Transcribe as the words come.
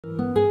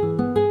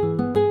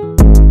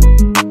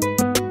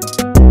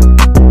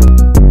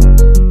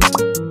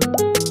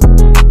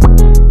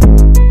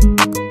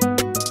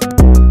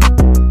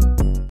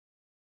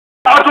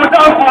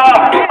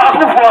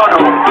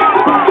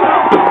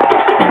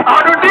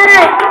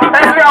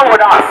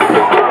with us.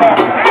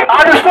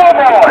 Addo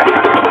Boy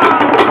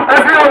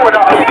is here with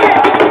us.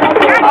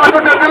 Addo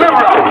the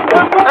Deliverer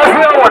is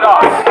here with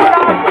us.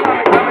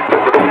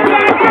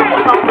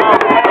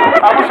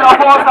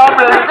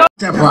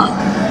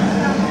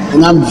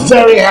 And I'm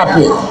very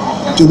happy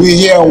to be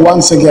here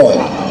once again.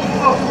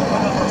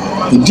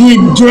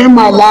 Indeed, during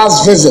my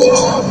last visit,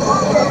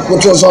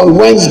 which was on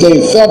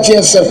Wednesday,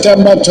 30th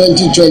September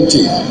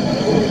 2020,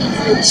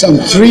 some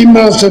 3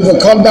 months to the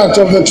conduct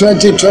of the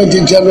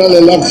 2020 general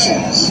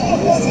elections,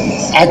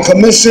 I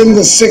commissioned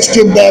the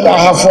 60-bed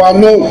Ahafo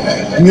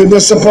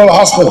Municipal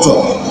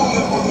Hospital,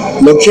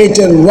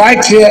 located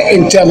right here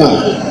in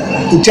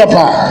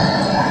Tepa,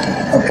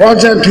 a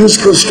project whose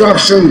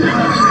construction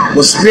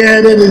was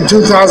spearheaded in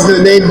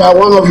 2008 by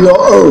one of your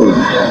own,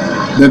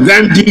 the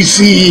then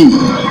DCE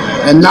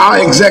and now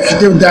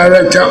Executive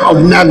Director of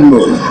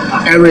NADMO,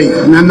 Eric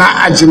Nana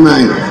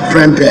Ajimai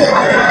Prempe.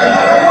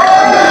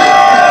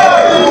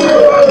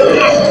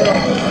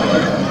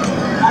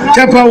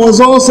 Tepa was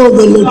also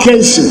the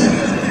location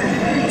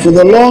for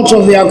the launch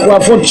of the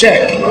Akwafo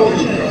check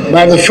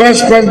by the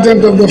first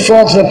president of the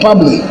Fourth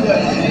Republic,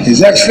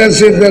 His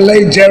Excellency the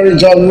late Jerry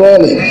John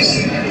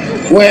Rawlings,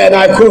 where, and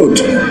I quote,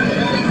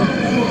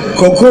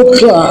 cocoa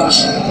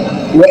clerks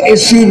were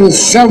issued with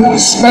some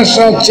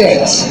special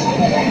checks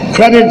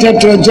credited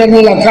to a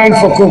general account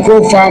for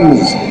cocoa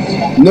farmers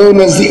known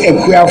as the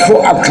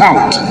Equiafo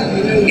account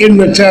in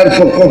return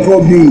for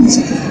cocoa beans,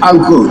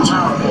 unquote.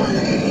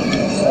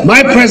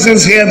 My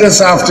presence here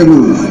this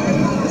afternoon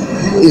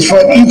is for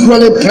an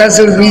equally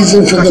pleasant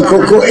reason for the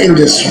cocoa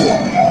industry,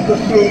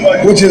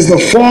 which is the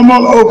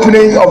formal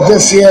opening of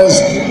this year's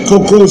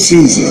cocoa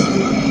season.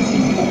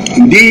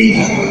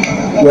 Indeed,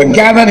 we're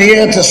gathered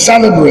here to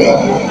celebrate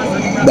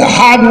the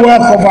hard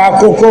work of our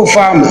cocoa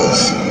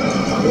farmers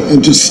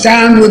and to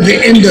stand with the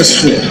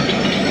industry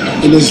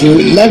in its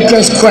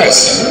relentless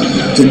quest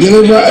to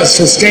deliver a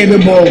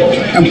sustainable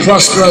and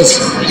prosperous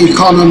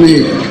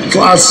economy for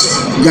us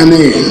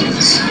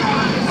Ghanaians.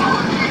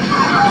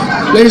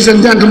 Ladies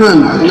and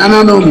gentlemen,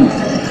 Nananum,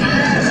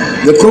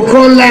 the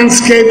cocoa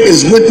landscape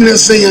is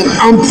witnessing an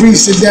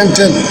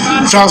unprecedented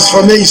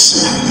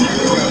transformation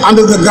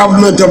under the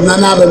government of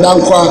Nana Addo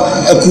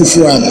Dankwa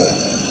Akufo-Addo.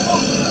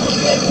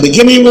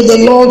 Beginning with the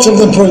launch of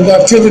the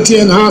productivity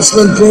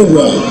enhancement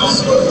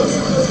programs,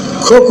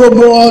 Cocoa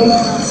Board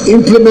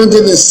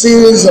implemented a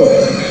series of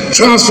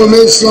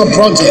transformational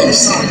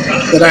projects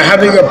that are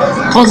having a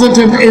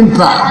positive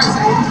impact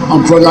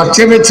on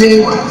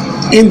productivity,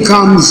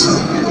 incomes,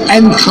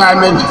 and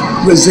climate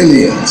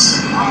resilience.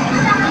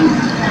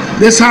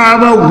 This,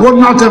 however, would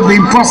not have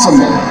been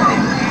possible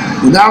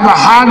without the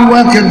hard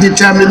work and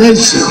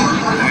determination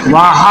of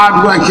our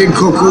hard-working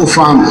cocoa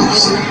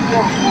farmers.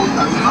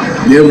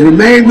 They have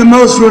remained the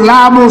most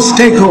reliable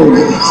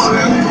stakeholders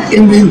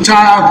in the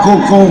entire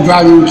cocoa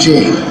value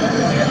chain.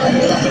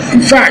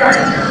 In fact,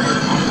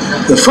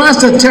 the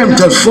first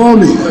attempt at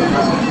forming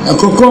a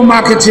cocoa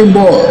marketing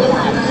board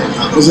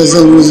was as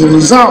a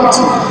result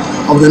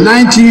of the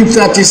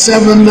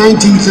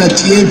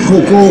 1937-1938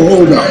 cocoa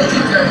holdup.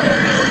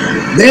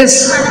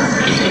 This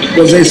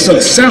was a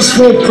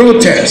successful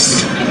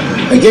protest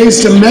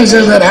against a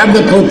measure that had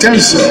the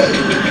potential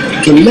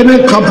to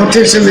limit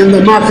competition in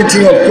the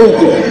marketing of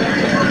cocoa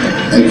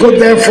and could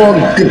therefore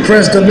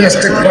depress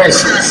domestic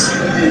prices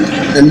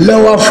and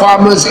lower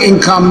farmers'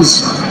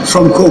 incomes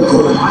from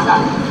cocoa.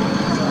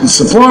 The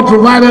support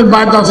provided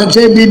by Dr.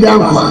 J.B.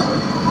 Dankwa,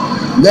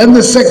 then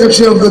the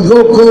Secretary of the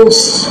Gold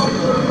Coast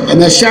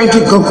and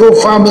Ashanti Cocoa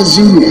Farmers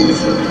Union,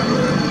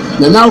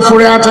 Nana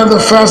Furiata the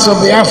first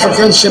of the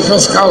African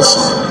Shippers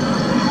Council,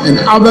 and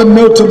other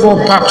notable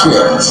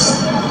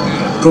patriots,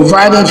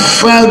 provided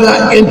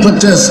further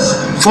impetus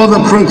for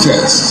the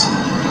protest.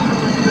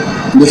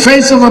 In the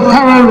face of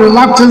apparent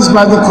reluctance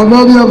by the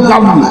colonial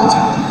government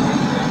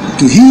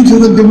to heed to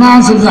the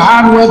demands of the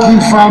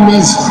hard-working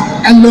farmers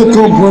and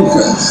local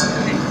brokers,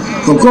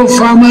 cocoa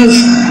farmers,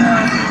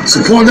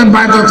 supported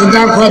by Dr.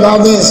 Dankwa and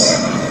others,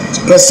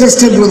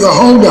 persisted with the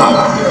hold-up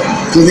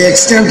to the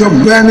extent of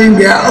burning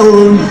their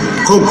own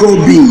cocoa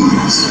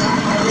beans.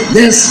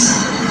 This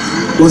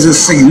was a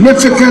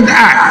significant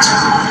act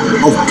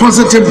of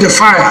positive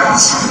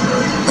defiance,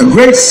 a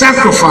great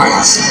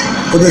sacrifice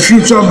for the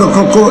future of the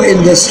cocoa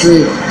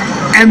industry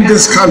and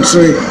this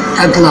country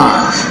at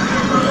large.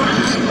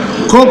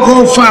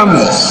 Cocoa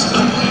farmers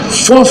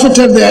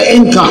forfeited their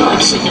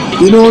incomes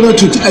in order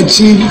to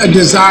achieve a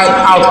desired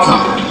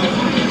outcome,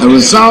 a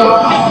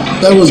result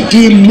that was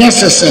deemed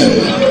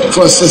necessary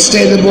for a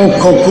sustainable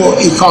cocoa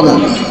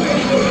economy.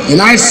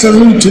 And I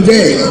salute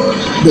today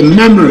the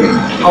memory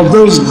of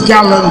those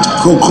gallant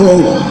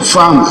cocoa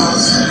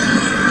farmers.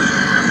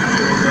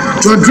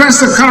 To address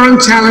the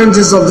current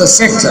challenges of the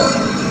sector,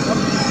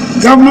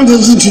 government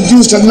has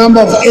introduced a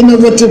number of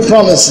innovative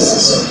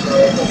policies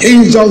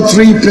hinged on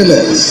 3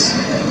 pillars: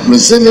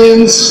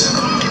 resilience,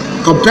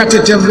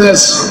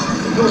 competitiveness,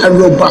 and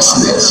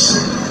robustness.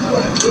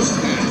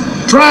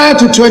 Prior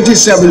to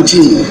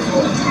 2017,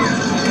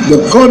 the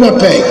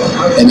CONAPEC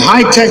and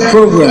high-tech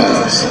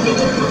programs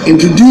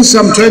introduced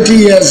some 20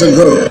 years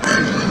ago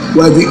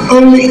were the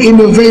only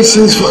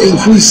innovations for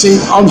increasing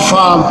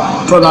on-farm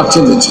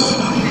productivity.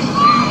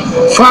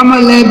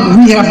 Farmer-led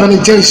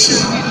rehabilitation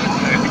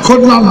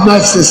could not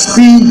match the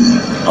speed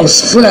of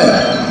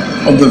spread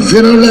of the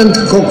virulent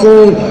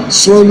cocoa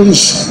swollen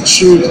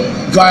shoot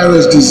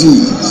virus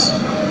disease.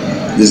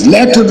 This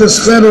led to the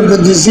spread of the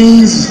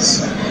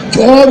disease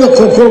to all the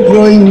cocoa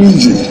growing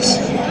regions,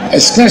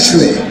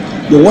 especially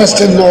the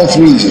Western North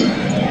region.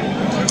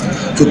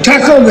 To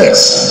tackle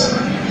this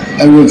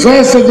and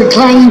reverse the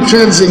declining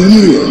trends in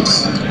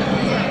yields,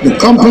 the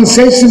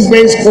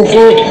compensation-based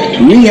cocoa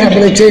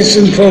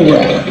rehabilitation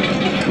program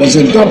was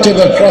adopted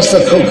across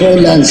the cocoa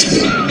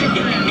landscape.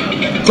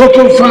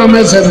 Cocoa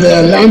farmers and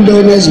their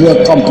landowners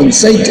were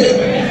compensated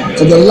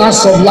for the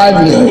loss of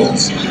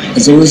livelihoods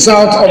as a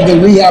result of the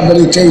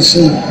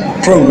rehabilitation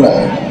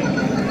program.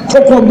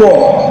 Cocoa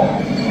Board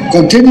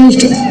continues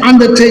to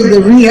undertake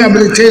the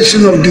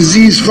rehabilitation of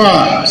diseased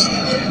farms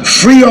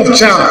free of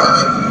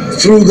charge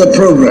through the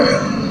program.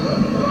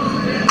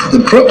 The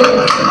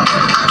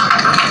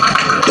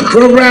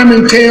program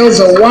entails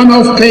a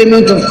one-off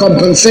payment of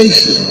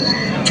compensation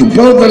to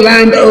both the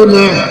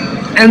landowner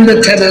and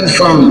the tenant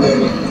farmer,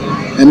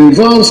 and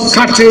involves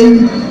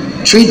cutting,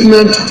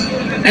 treatment,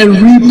 and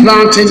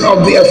replanting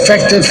of the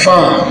affected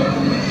farm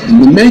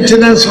and the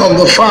maintenance of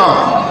the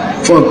farm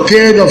for a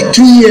period of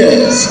 2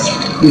 years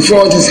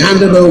before it is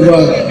handed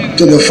over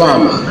to the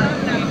farmer.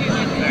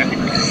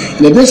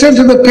 In addition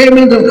to the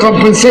payment of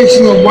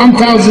compensation of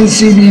 1,000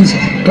 cedis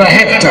per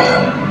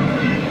hectare,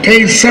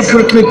 paid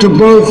separately to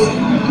both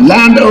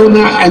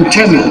landowner and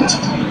tenant,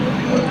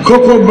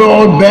 Cocoa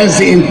Board bears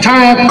the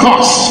entire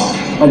cost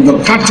of the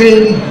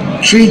cutting,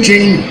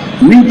 treating,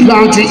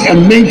 replanting,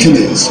 and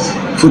maintenance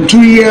for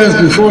 2 years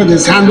before it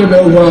is handed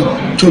over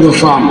to the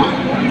farmer.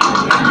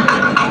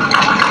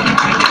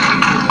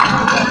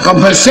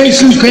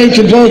 Compensation paid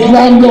to both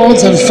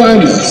landlords and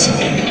farmers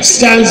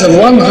stands at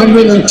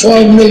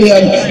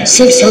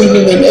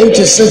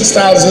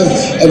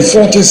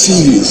 112,686,040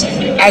 cedis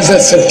as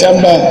of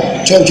September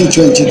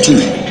 2022.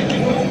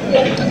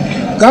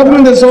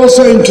 Government has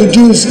also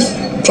introduced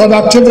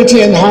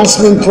productivity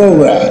enhancement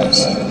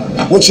programs,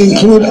 which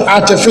include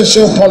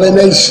artificial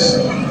pollination,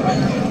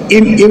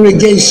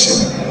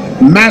 irrigation,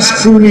 mass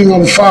pruning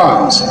on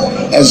farms,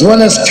 as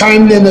well as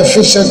timely and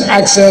efficient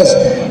access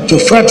to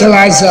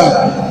fertilizer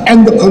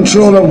and the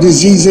control of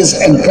diseases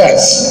and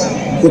pests,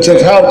 which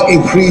have helped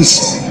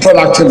increase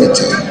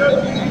productivity.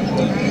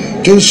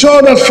 To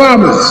ensure that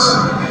farmers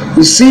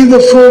receive the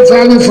full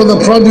value for the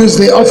produce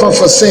they offer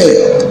for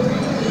sale,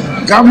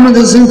 government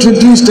has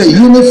introduced a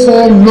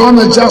uniform,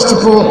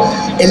 non-adjustable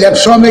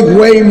electronic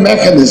weighing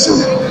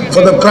mechanism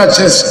for the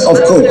purchase of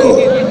cocoa.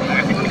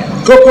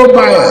 Cocoa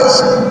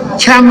buyers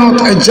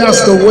cannot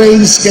adjust the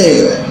weighing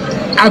scale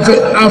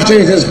after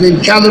it has been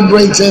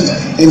calibrated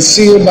and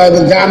sealed by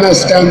the Ghana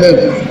Standard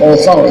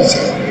Authority.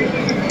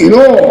 In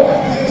all,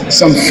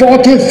 some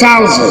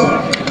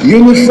 40,000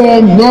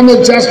 uniform,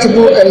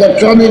 non-adjustable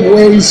electronic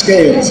weighing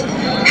scales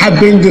have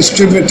been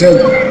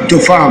distributed to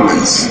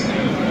farmers.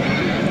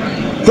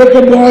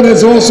 Cocoa Board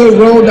has also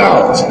rolled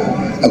out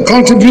a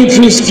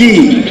contributory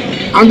scheme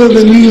under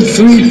the new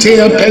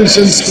 3-tier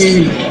pension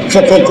scheme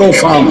for cocoa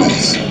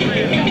farmers.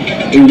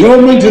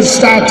 Enrollment has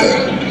started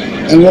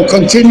and will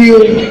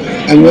continue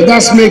and will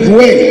thus make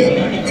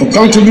way for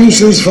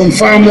contributions from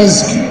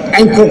farmers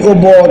and Cocoa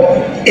Board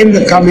in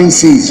the coming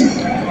season.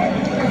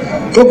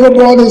 Cocoa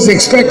Board is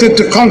expected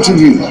to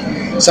contribute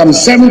some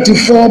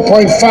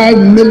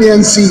 74.5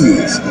 million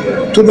cedis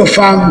to the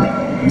fund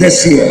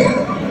this year.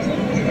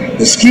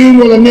 The scheme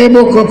will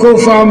enable cocoa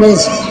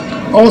farmers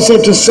also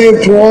to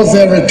save towards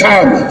their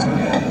retirement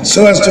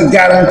so as to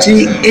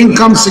guarantee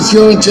income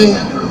security,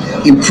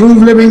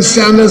 improve living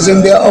standards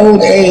in their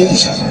old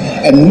age,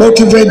 and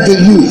motivate the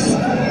youth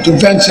to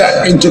venture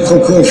into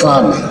cocoa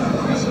farming.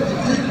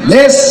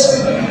 This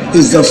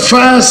is the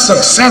first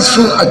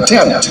successful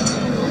attempt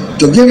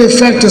to give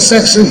effect to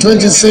Section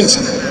 26,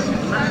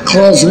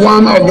 Clause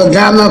 1 of the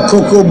Ghana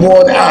Cocoa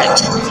Board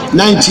Act,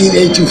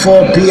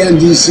 1984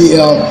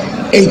 PNDCL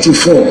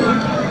 84,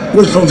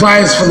 which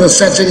provides for the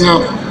setting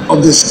up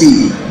of the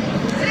scheme.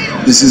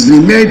 This has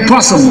been made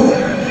possible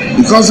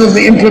because of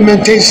the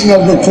implementation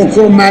of the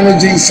cocoa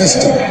managing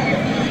system,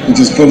 which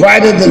has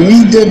provided the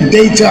needed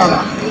data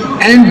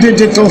and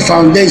digital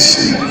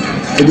foundation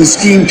for the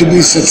scheme to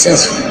be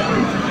successful.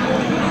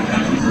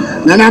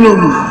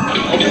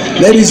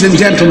 Ladies and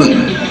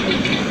gentlemen,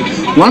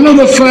 one of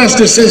the first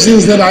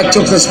decisions that I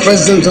took as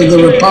President of the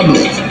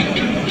Republic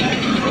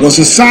was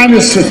to sign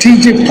a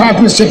strategic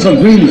partnership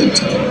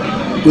agreement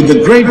with the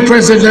great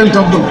President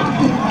of the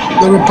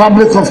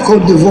Republic of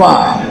Cote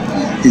d'Ivoire,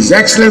 His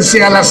Excellency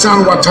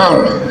Alassane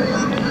Ouattara,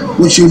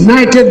 which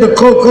united the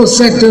cocoa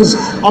sectors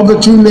of the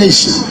two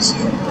nations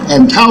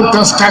and helped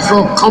us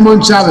tackle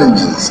common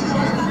challenges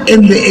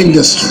in the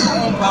industry.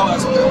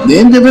 The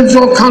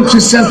individual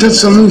country-centered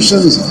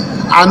solutions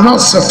are not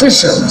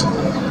sufficient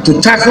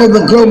to tackle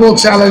the global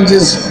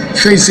challenges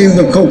facing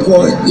the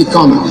cocoa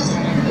economy.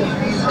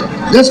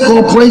 This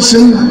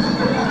cooperation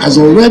has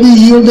already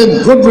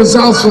yielded good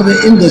results for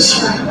the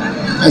industry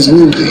as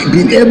we've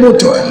been able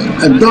to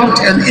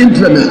adopt and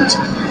implement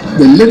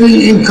the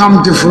Living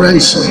Income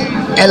Differential,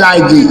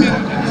 LID.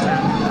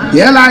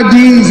 The LID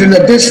is an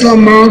additional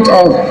amount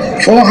of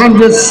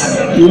 400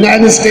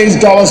 United States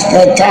dollars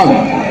per ton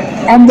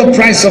on the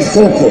price of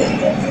cocoa,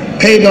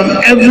 paid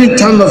on every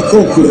ton of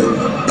cocoa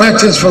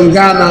purchased from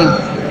Ghana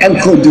and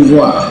Cote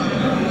d'Ivoire.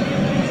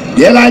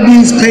 The LID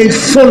is paid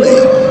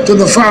fully to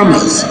the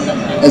farmers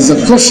as a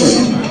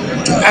cushion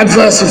to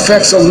adverse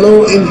effects of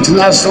low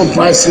international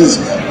prices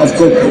of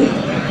cocoa.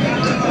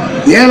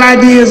 The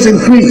LID has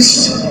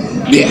increased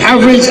the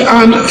average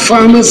earned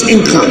farmer's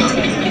income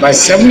by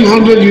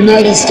 700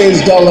 United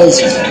States dollars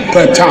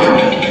per ton.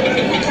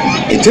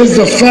 It is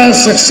the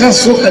first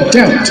successful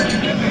attempt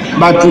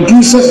by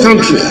producer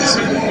countries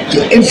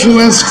to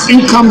influence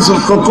incomes of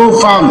cocoa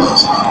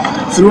farmers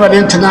through an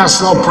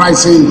international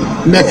pricing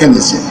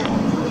mechanism.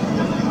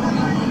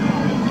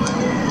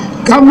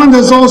 Government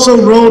has also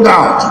rolled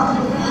out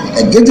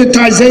a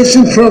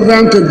digitization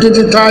program to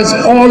digitize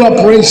all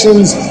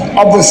operations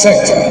of the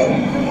sector,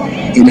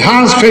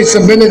 enhance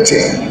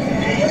traceability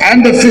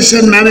and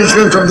efficient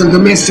management of the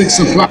domestic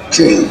supply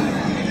chain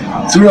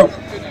through a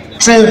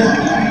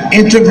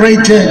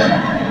integrated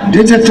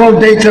digital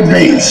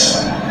database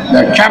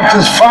that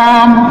captures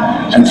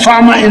farm and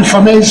farmer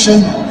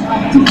information,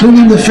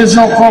 including the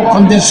physical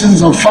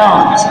conditions of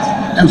farms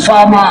and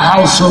farmer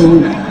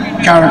household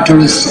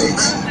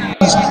characteristics.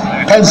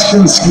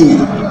 Pension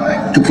scheme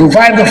to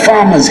provide the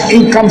farmers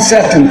income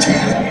certainty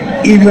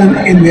even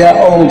in their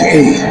old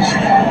age.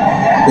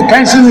 The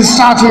pension is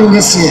starting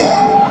this year,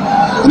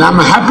 and I'm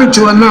happy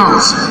to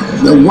announce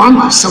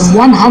that some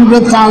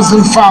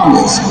 100,000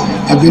 farmers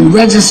have been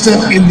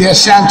registered in the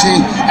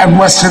Ashanti and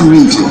Western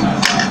region.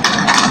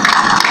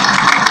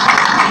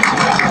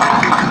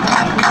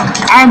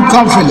 I'm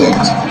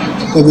confident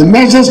that the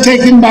measures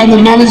taken by the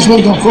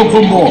management of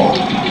Cocoa Board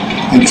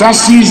and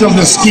trustees of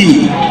the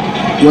scheme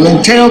will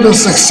entail the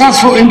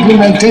successful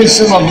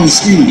implementation of the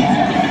scheme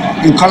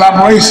in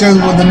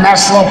collaboration with the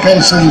National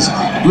Pensions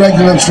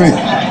Regulatory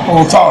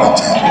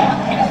Authority.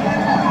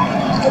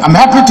 I'm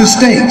happy to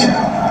state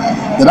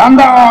that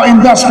under our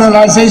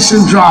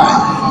industrialization drive,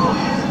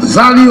 the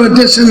value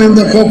addition in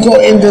the cocoa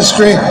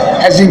industry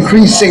has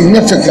increased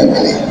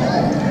significantly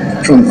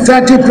from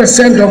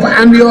 30% of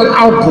annual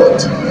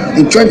output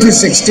in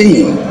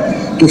 2016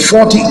 to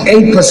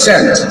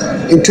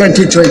 48% in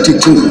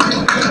 2022.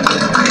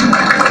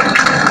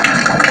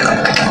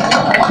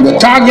 The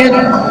target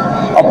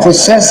of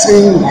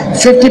processing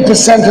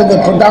 50% of the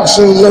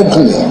production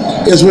locally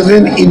is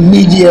within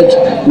immediate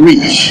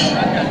reach.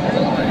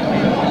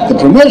 The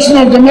promotion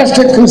of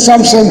domestic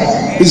consumption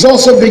is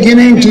also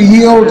beginning to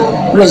yield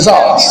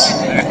results.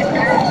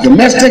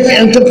 Domestic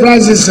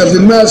enterprises have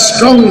emerged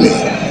strongly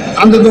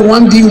under the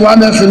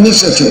 1D1F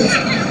initiative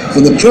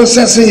for the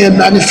processing and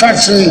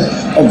manufacturing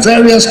of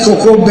various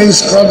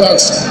cocoa-based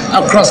products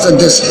across the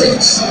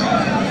districts.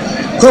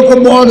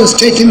 Cocoa Board has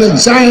taken a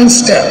giant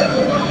step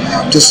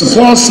to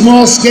support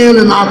small-scale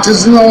and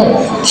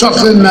artisanal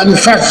chocolate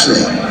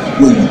manufacturing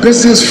with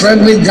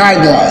business-friendly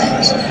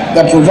guidelines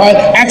that provide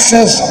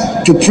access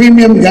to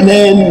premium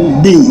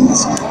Ghanaian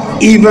beans,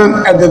 even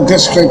at the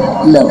district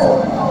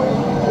level.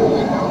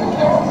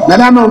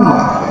 Madam,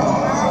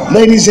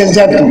 ladies and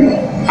gentlemen,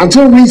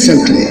 until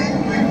recently,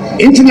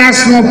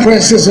 international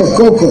prices of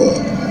cocoa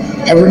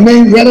have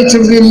remained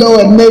relatively low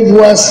and made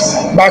worse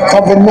by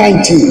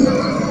COVID-19.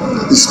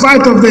 In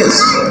spite of this,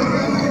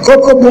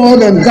 Cocoa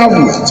Board and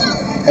government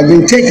have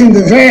been taking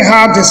the very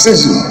hard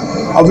decision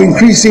of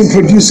increasing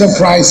producer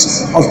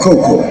price of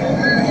cocoa.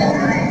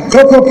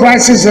 Cocoa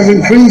prices have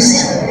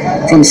increased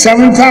from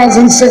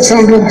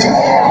 7,600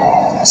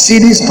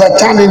 cedis per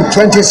ton in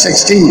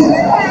 2016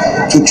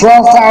 to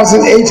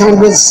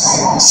 12,800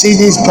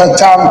 cedis per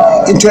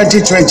ton in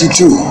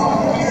 2022,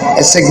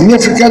 a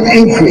significant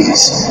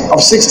increase of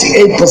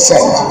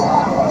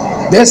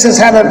 68%. This has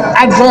had an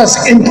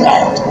adverse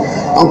impact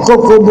on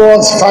Cocoa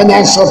Board's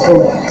financial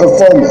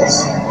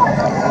performance.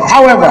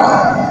 However,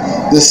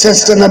 the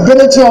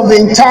sustainability of the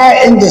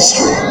entire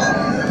industry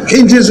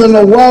hinges on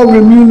a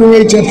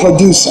well-remunerated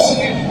producer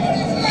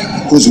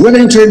who's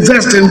willing to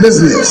invest in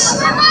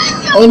business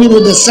only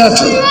with the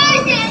certain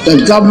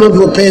that government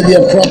will pay the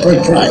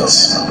appropriate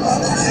price.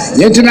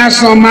 The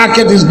international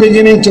market is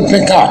beginning to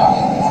pick up,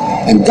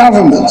 and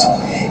government,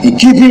 in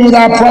keeping with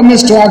our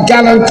promise to our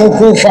gallant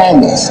cocoa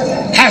farmers,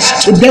 has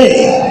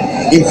today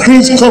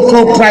increased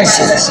cocoa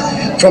prices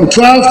from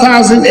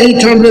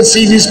 12,800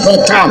 cedis per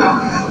ton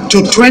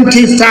to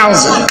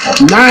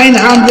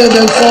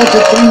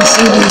 20,943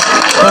 cedis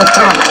per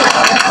ton,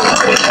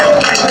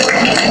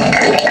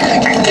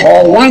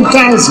 or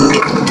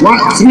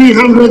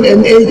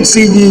 1,308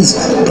 cedis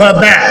per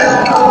bag.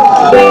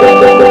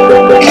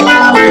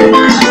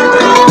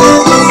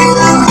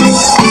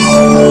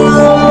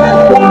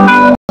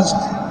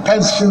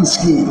 Pension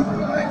scheme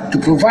to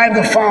provide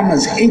the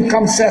farmers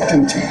income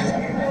certainty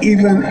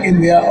even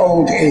in their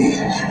old age.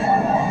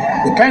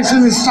 The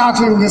pension is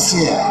starting this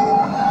year,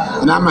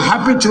 and I'm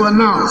happy to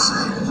announce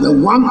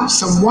that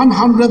some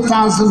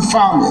 100,000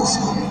 farmers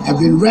have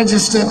been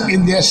registered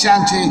in the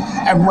Ashanti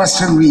and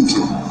Western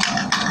region.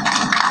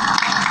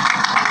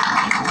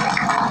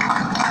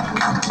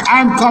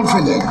 I am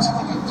confident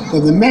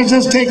that the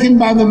measures taken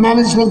by the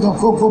management of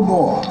Cocoa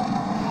Board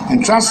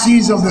and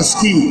trustees of the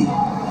scheme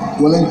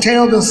will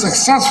entail the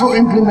successful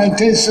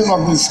implementation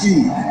of the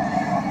scheme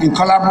in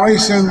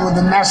collaboration with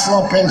the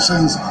National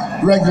Pensions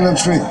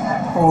Regulatory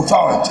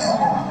Authority.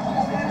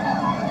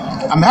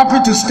 I'm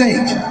happy to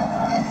state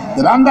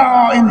that under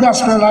our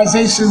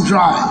industrialization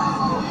drive,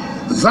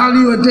 the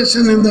value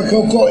addition in the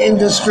cocoa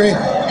industry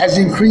has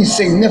increased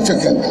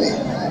significantly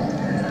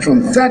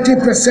from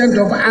 30%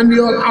 of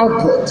annual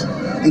output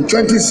in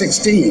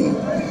 2016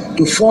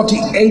 to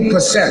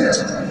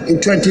 48% in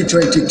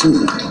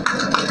 2022.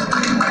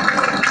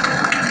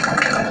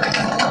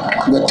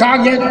 The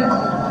target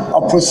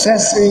of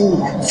processing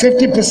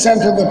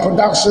 50% of the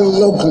production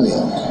locally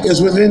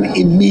is within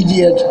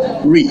immediate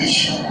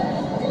reach.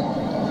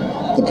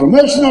 The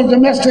promotion of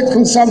domestic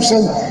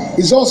consumption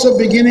is also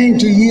beginning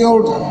to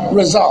yield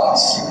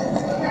results.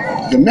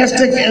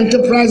 Domestic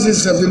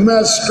enterprises have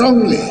emerged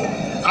strongly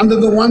under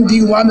the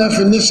 1D1F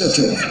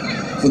initiative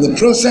for the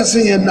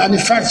processing and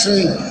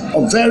manufacturing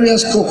of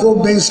various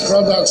cocoa-based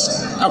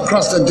products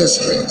across the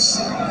districts.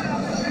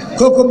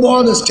 Cocoa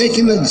Board is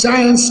taking a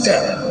giant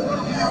step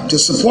to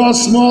support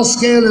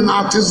small-scale and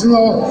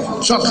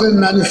artisanal chocolate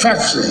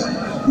manufacturing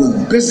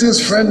with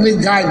business-friendly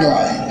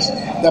guidelines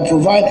that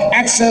provide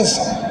access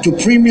to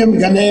premium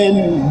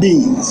Ghanaian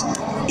beans,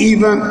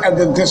 even at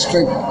the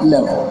district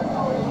level.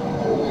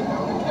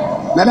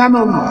 Madam,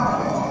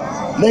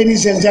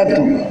 ladies and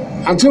gentlemen,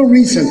 until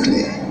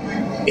recently,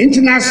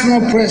 international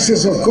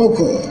prices of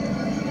cocoa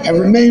have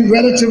remained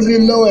relatively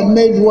low and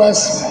made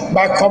worse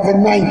by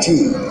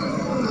COVID-19.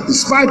 In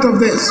spite of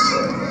this,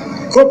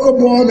 Cocoa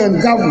Board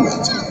and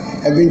government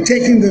have been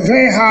taking the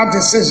very hard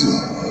decision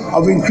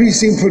of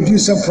increasing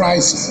producer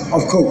price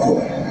of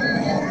cocoa.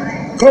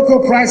 Cocoa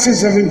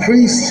prices have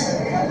increased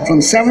from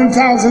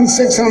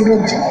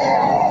 7,600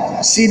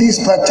 cedis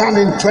per ton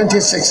in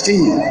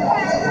 2016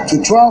 to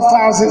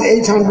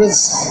 12,800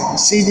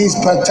 cedis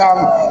per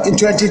ton in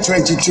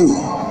 2022,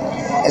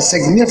 a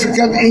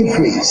significant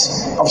increase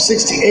of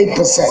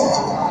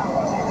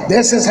 68%.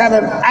 This has had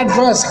an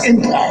adverse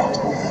impact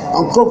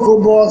on Cocoa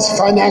Board's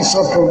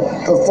financial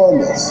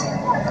performance.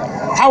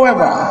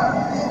 However,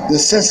 the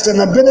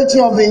sustainability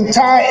of the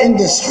entire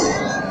industry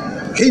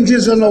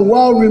hinges on a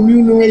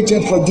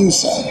well-remunerated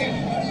producer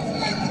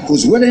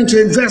who's willing to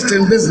invest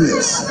in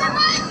business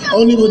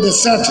only with the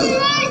certainty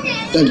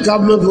that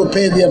government will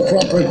pay the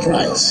appropriate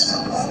price.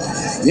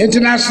 The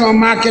international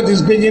market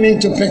is beginning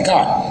to pick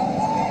up,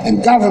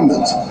 and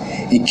government,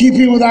 in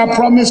keeping with our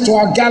promise to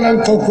our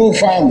gallant cocoa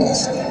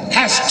farmers,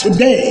 has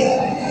today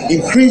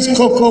increased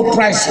cocoa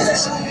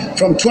prices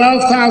from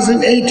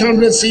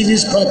 12,800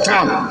 cedis per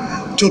ton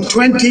to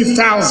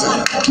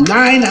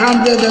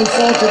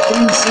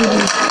 20,943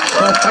 cedis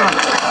per ton,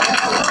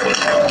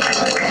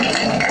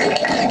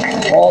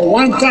 or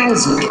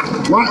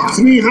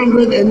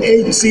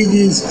 1,308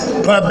 cedis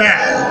per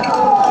bag.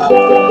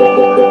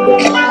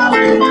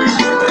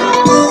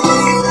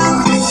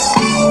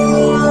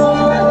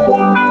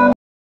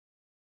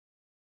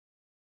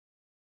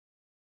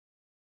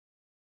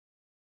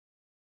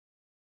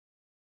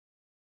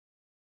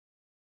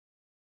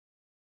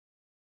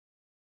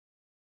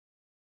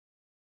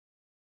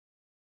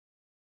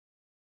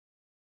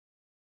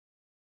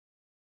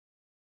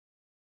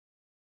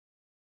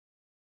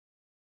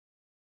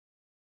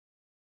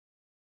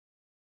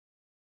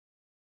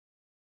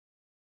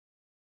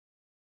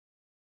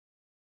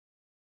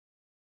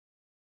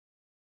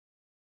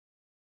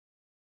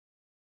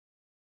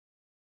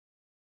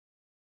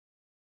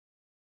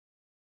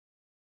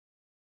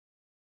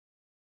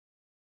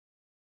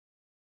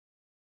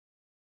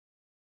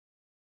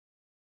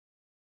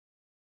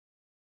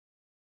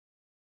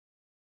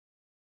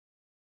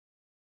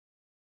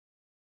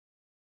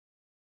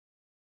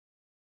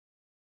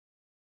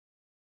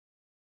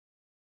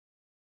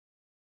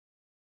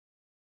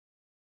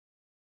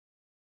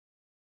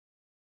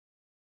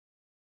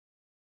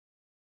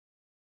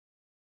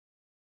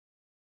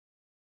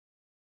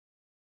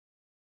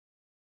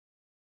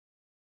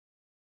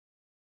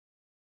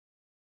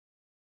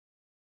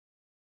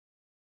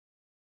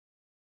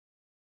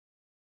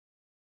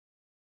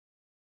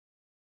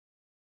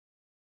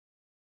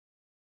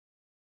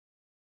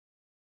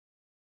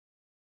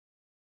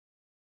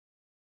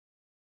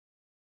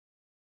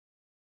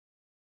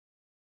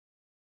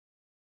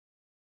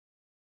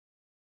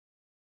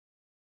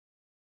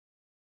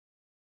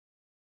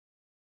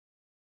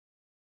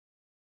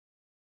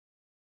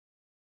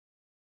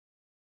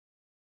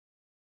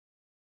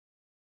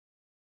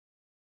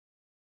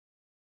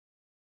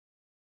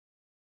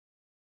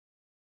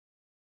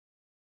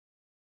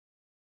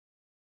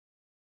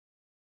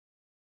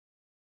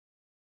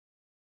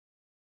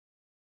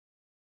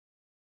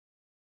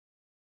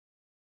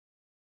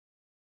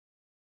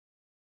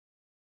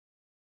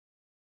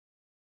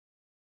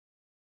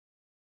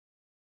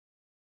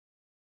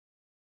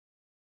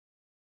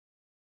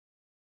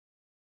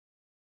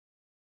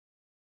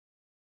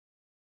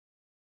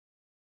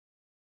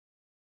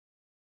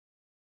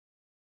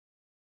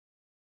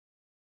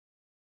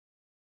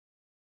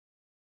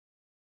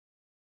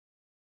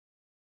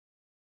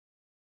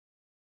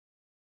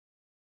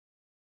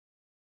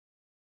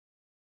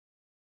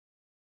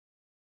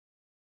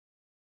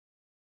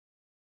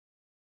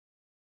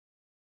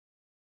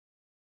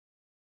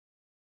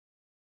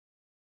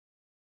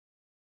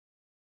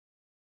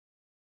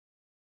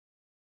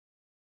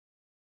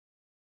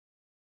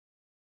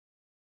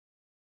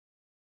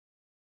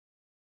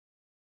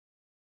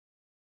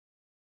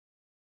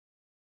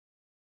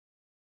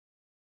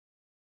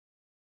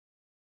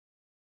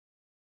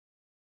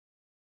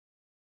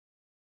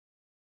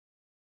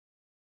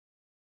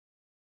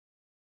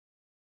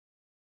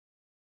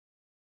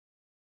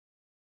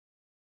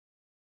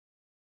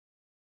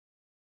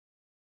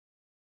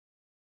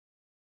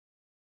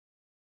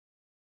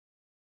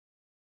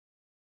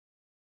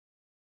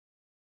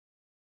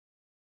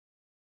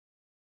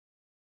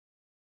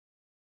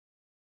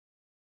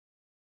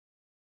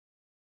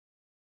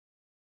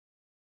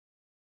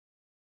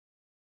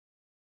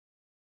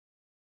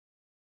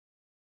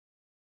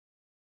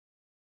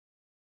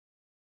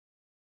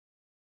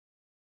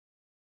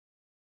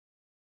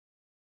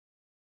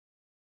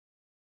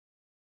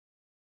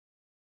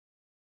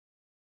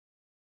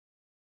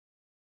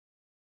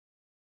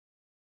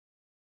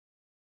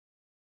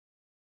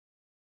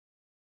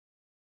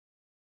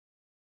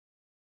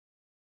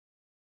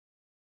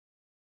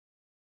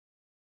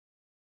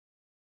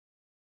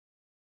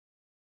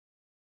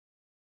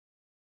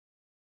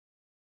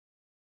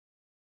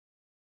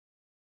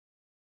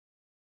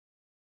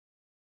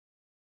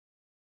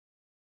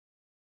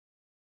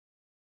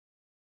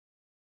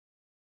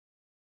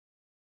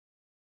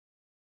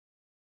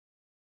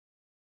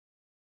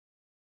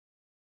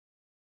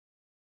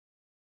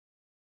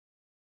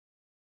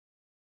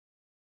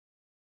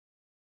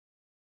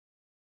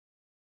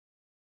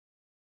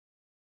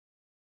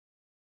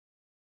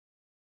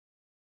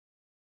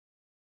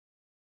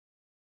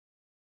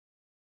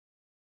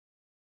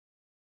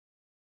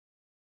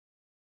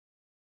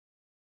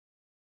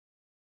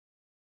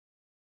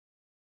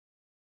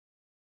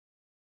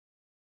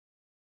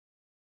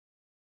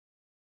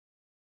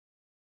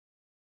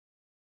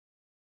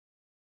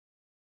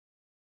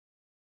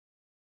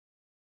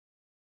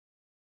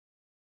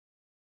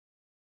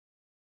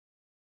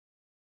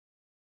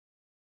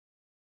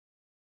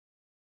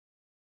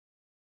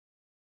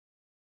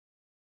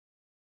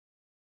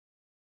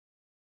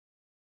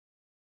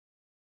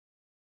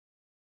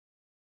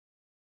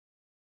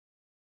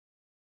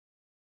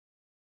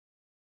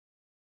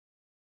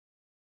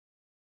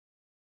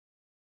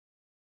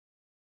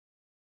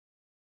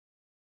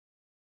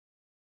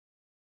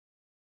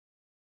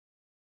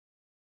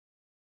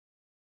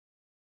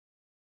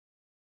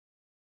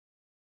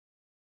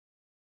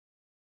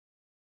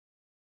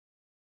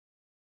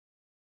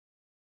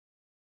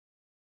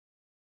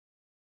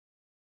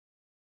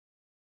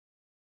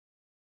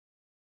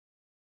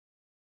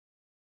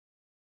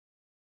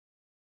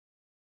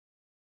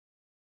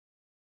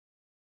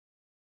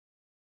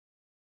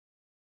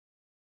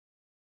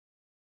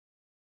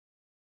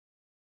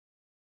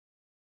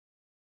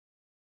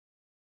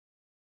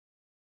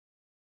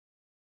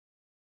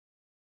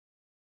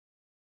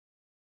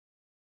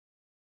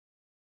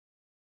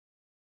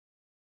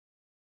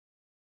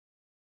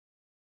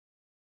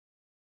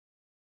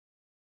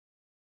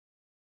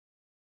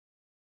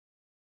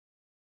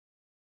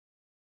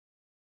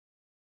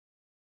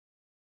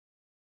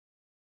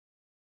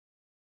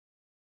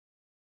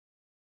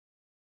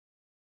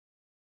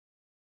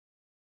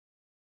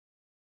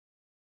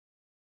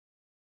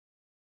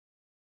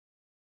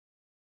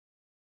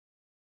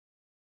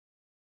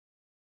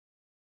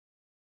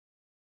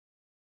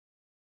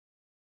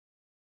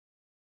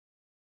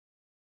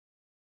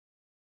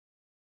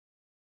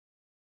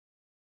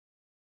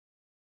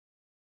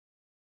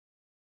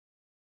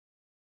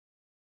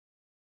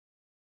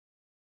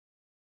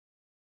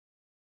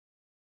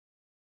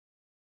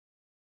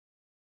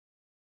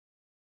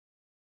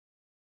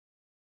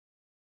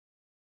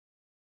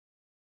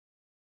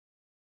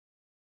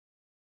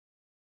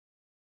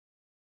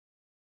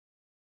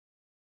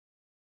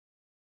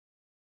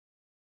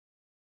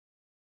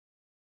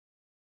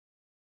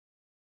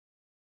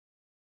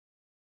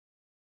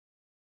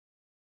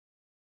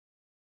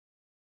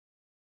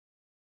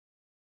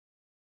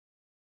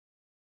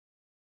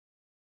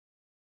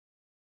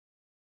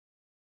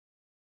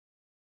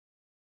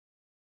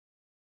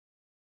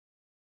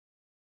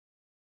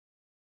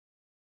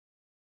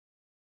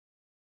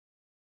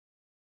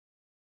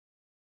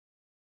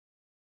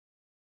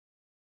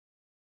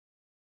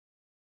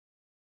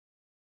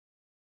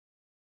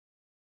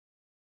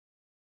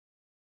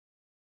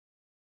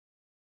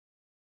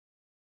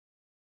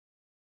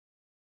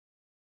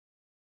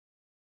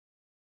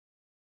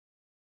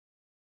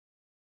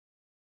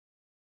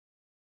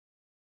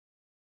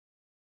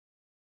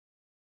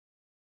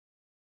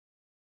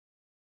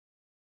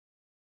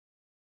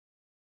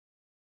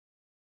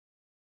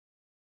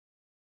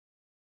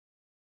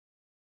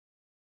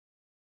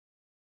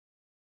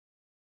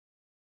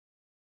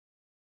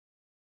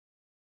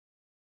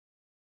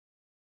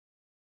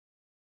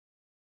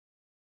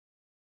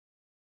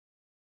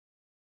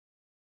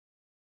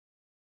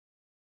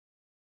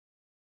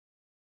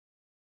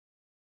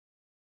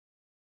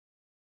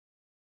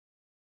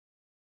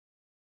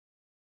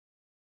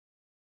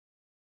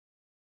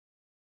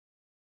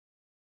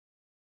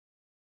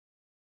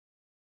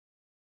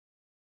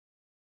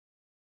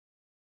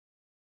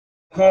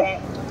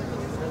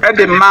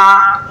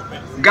 Edema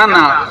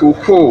Ghana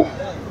Koko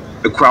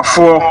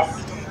Equafo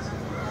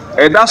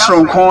that's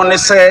from Corne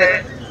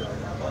say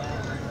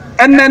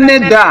and then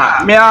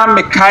da mea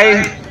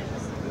mekai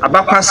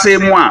abapa se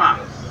moi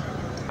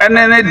and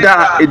then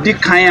da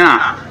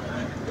edikanya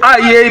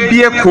aye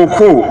bie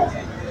koko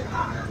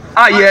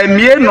aye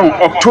mie no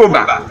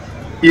October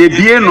ye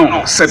bie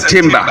no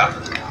September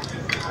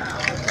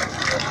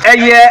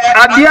eye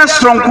adia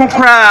stronko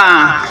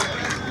kra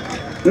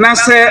na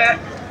se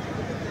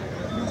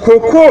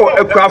koko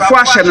ekwafo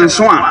ahye ne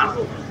so a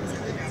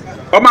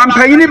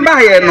omampanyini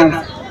baye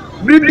no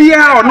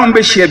bibia ono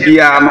mbehia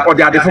bia no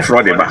ode ade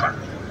foforo de ba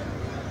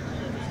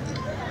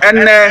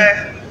enne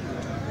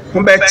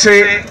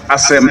humbete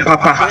asem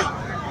papa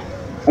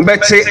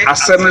humbete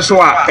asem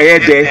so a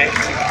eyede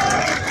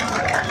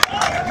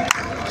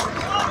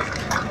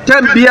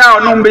bia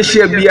ono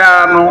mbehia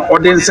bia no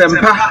ode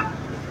nsempa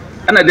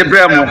ena de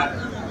bremo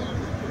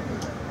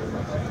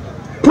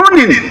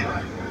pruning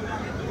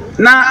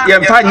na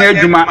yemfa nya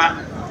adwuma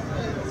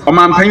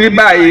omampanyi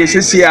bae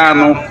sesia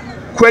no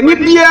kwani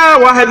bia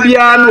wa ha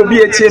bia no obi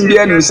etiem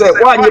bia nim se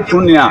wanye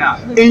pruning a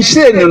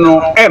enhyeni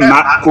no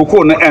emma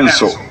koko no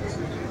enso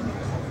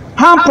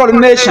hand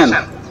pollination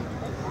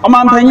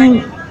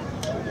omampanyi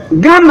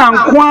Ghana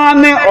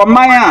nkwane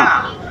oman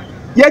a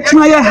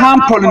yetuma ye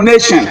hand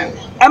pollination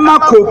emma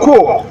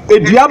koko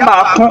edua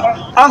baako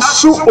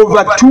aso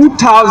over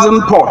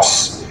 2000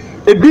 pots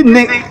ebi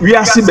ne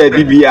wiase ba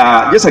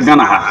bibia just a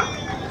Ghana ha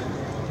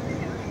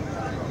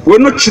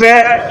wonu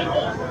kire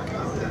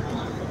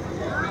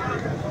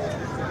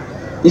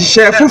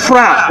ishe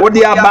fufra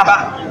wodi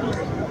aba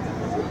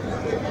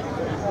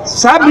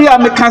sabia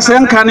me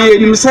kansen kan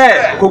enim se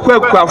koko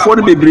akuafo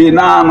no bebre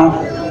na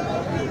no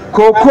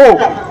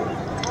koko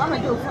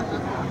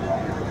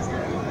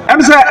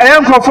emse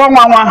eyenkofo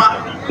nwanwa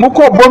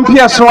mukọ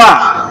bompie so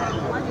a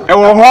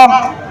ewo ho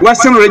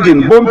western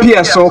region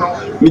bompie so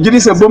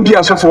migiri se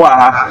bompie so fo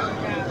ha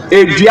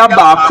edua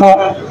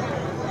baako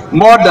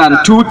more than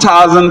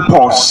 2000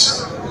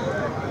 pots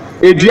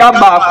edua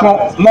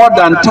baako more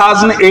than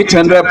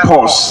 1800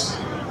 pots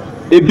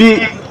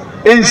ebi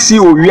ensi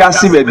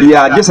owiase ba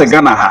bia just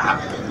Ghana ha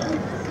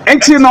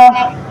enti no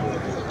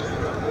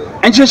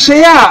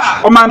enhyehyɛ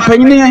a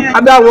omampanyini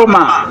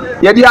adaroma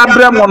yɛde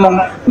abrɛmo no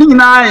ni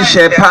nyinaa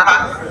nhyepa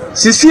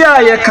sisi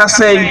a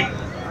yɛkasai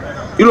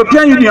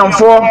European Union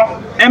for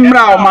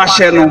emra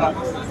omahyɛ no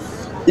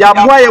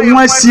yaboa ye ho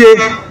asie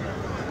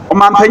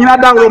omampanyini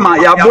adaroma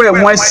yaboa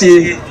ye ho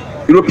asie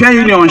European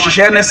Union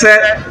hyehyɛ ne sɛ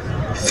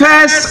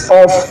 1st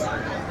of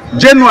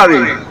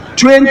January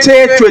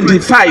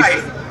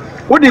 2025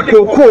 wodi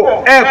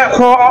koko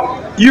ekɔ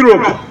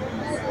Europe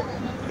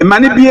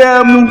emane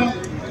bia mu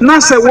na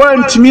se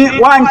wantumi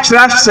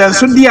wankyerɛ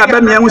senso di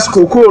abamia hu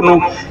koko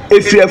no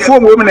efiafo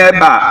wom na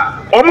eba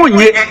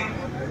omonye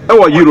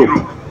ewo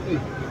Europe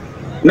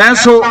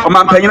nanso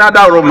omampanyina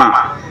adaroma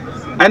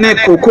ene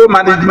koko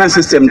management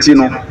system ti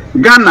no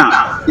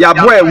Ghana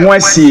yaboa eho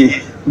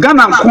asie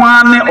Ghana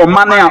nkwane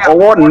omane a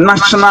owo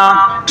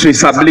national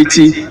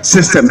traceability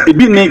system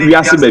ebi ne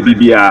wiase ba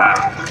bibia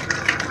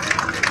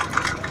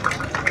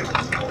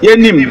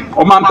yenim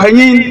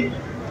omampanyin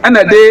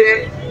ena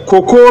de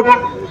koko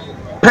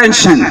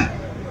pension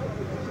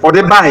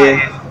ode bae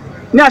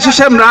ni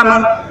ahyehyɛ mra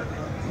no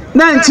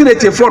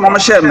 1984 no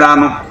mahye mra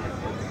no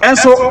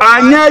enso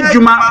anya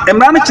adwuma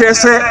mra no kyerɛ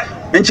sɛ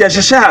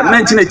nkyehyehyɛ a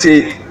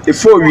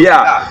 1984 wi a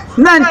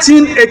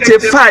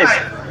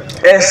 1985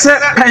 ese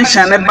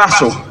pension ne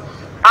baso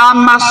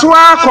amaso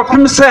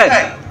akopim sɛ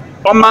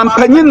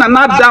omampanyin na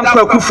nadan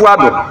kwa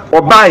kufuado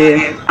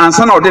obae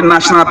ansa na ode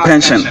national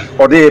pension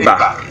ode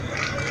eba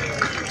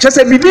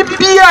chese bibi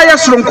bia ya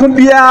soronko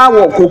bia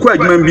wo koko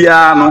adwuma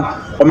bia no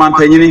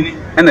omampanyini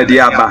ena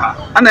de aba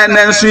ana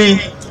enanso yi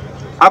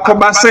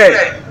akoba se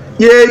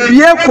ye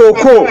bie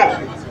koko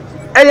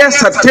eye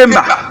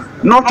September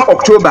not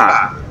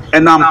October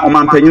enam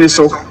omampanyini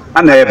so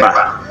ana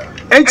eba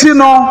enti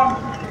no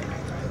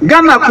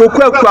Ghana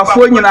koko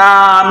akuafo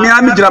nyina me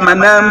amigina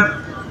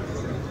manam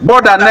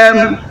border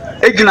nam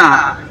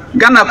egina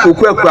Ghana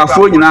koko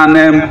akuafo nyina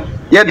nam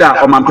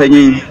yeda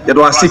omampanyini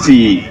yedo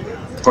asifi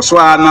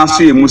koswa na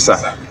so emusa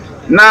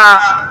na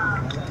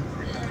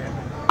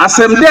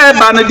asemde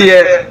ba ne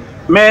de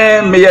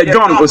me ye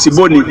John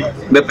Osiboni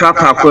me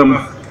prapa kwam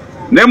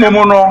na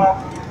momo no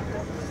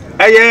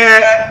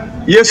eye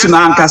Yesu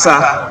na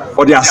ankasa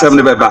odi asem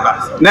ne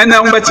beba na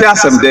na mbeti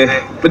asemde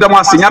bedam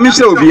asenya me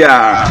hye obi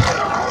a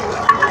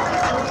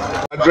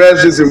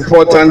address this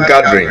important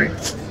gathering.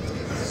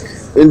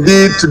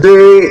 Indeed,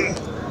 today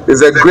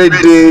is a great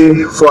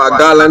day for our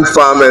gallant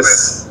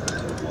farmers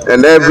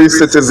and every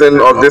citizen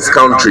of this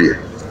country.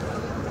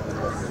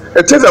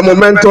 It is a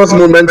momentous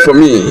moment for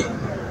me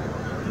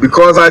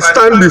because I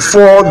stand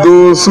before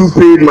those who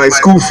paid my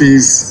school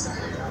fees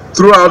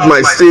throughout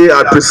my stay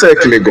at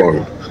Presec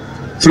Legon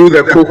through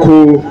the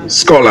Cocoa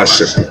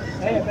Scholarship.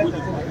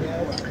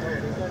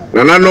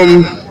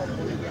 Nananom,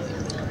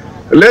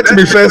 let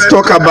me first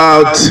talk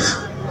about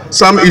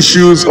some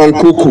issues on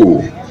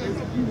cocoa.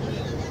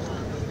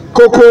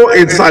 Cocoa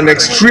is an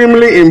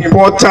extremely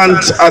important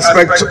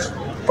aspect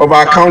of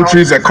our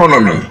country's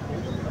economy.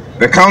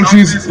 The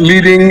country's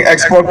leading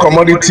export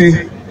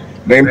commodity.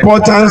 The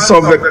importance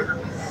of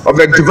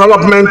the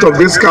development of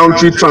this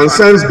country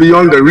transcends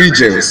beyond the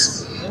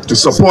regions to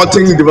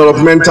supporting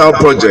developmental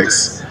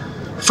projects,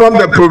 from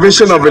the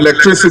provision of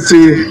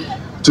electricity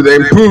to the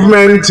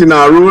improvement in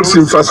our roads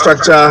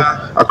infrastructure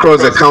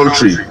across the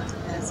country.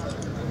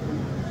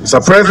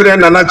 Mr.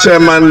 President and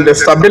Chairman, the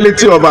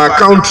stability of our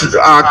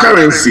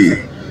currency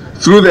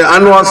through the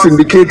annual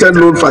syndicated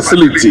loan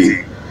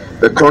facility,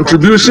 the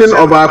contribution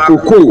of our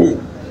cocoa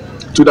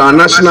to the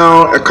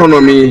national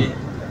economy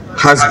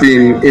has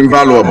been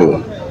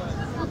invaluable.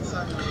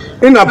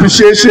 In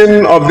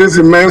appreciation of this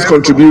immense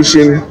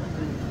contribution,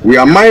 we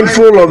are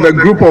mindful of the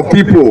group of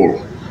people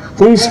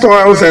whose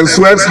toils and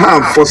sweats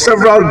have for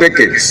several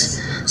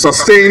decades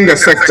sustained the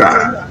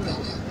sector,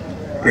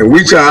 and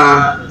which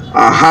are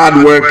our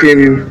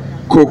hard-working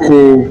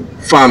cocoa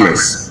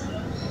farmers.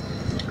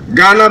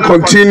 Ghana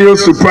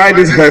continues to pride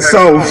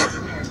herself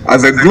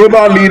as a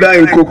global leader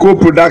in cocoa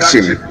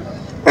production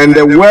and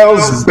the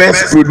world's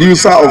best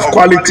producer of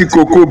quality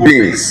cocoa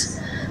beans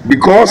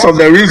because of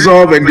the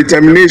resolve and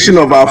determination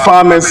of our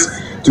farmers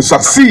to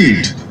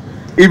succeed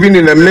even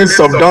in the midst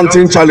of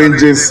daunting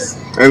challenges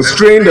and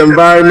strained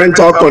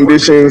environmental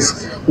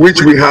conditions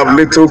which we have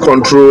little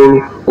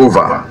control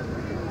over.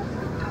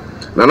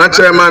 Nana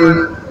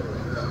Chairman,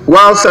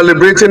 while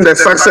celebrating the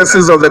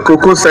successes of the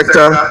cocoa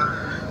sector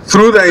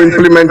through the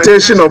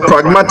implementation of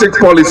pragmatic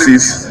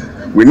policies,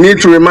 we need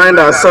to remind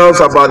ourselves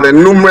about the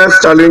numerous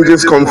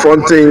challenges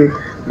confronting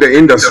the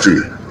industry.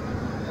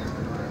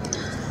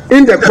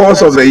 In the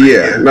course of the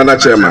year, Nana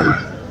Chairman,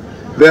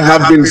 there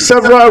have been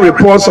several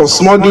reports of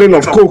smuggling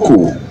of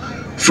cocoa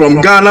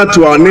from Ghana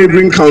to our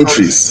neighboring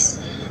countries,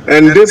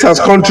 and this has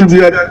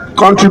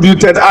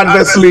contributed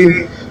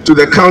adversely to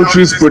the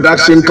country's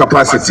production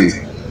capacity.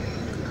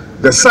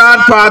 The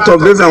sad part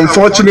of this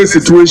unfortunate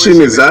situation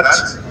is that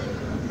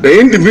the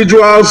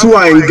individuals who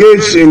are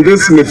engaged in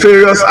this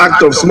nefarious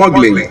act of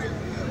smuggling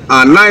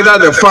are neither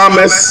the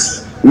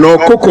farmers nor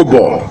cocoa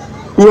board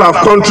who have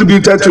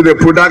contributed to the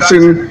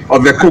production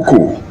of the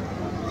cocoa,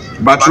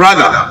 but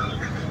rather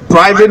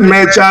private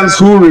merchants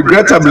who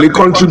regrettably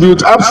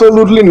contribute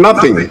absolutely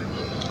nothing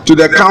to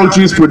the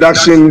country's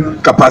production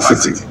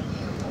capacity.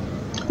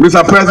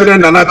 Mr.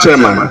 President and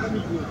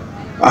Chairman,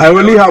 I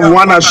only have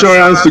one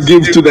assurance to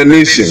give to the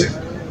nation.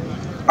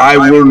 I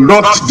will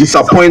not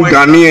disappoint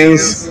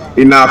Ghanaians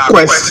in our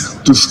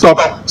quest to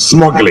stop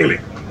smuggling.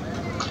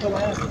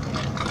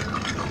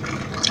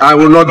 I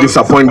will not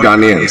disappoint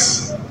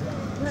Ghanaians.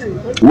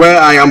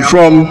 Where I am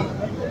from,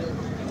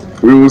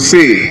 we will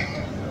say,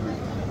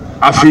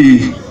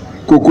 Afi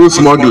cocoa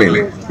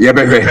smuggling,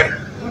 yebebe.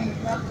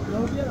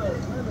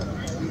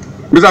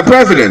 Mr.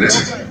 President,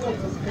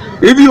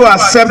 if you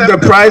accept the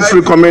price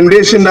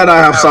recommendation that I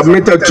have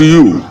submitted to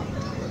you,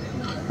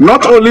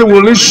 not only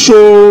will it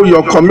show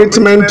your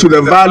commitment to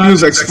the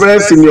values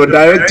expressed in your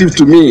directive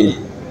to me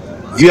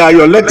via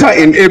your letter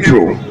in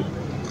April,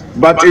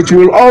 but it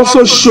will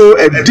also show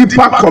a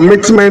deeper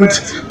commitment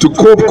to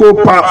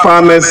cocoa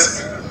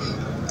farmers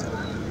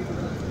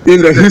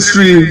in the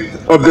history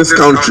of this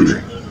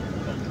country.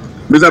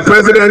 Mr.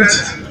 President,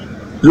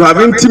 you have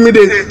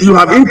intimated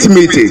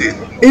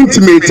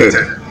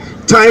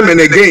time and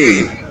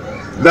again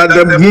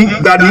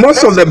that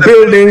most of the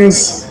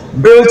buildings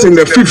built in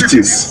the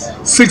 50s,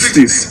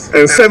 60s,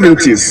 and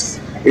 70s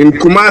in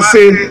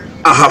Kumasi,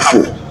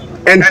 Ahafo,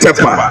 and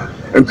Tepa,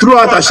 and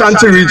throughout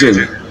Ashanti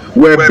region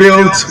were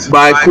built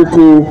by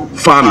cocoa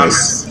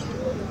farmers.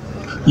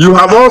 You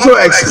have also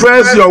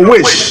expressed your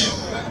wish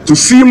to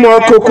see more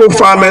cocoa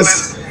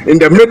farmers in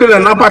the middle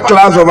and upper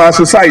class of our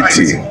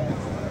society.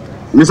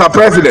 Mr.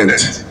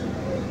 President,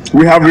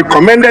 we have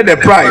recommended a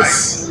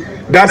price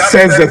that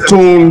sets the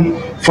tone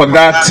for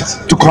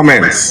that to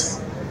commence.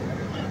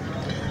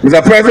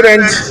 Mr.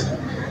 President,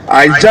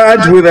 I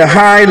judge with a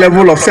high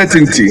level of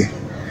certainty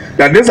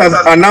that this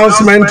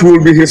announcement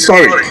will be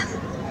historic.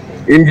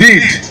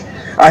 Indeed,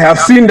 I have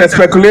seen the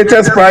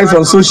speculators' price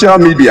on social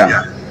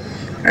media,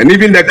 and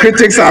even the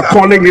critics are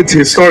calling it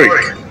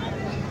historic.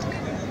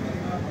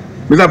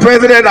 Mr.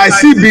 President, I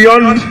see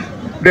beyond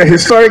the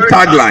historic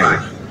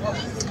tagline.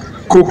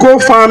 Cocoa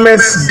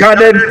farmers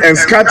gathered and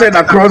scattered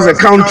across the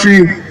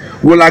country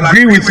will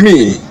agree with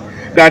me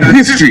that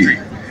history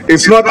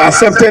is not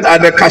accepted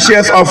at the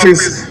cashier's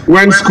office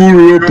when school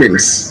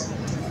reopens.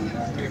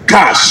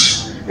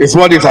 Cash is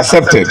what is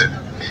accepted,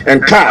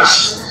 and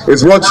cash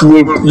is what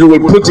you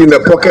will put in the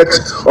pocket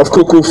of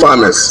cocoa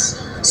farmers.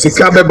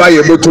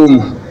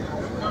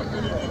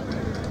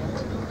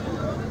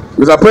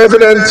 Mr.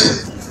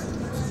 President,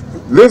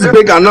 this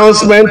big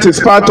announcement is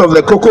part of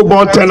the cocoa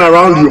board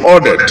turnaround you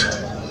ordered,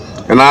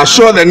 and I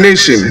assure the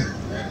nation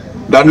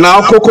that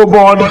now cocoa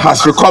board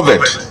has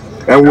recovered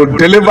and will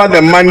deliver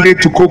the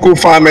mandate to cocoa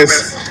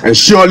farmers and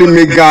surely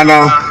make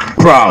Ghana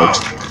proud.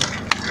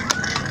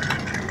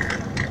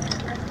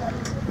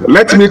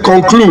 Let me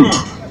conclude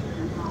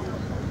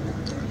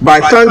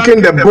by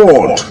thanking the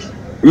board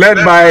led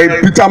by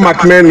Peter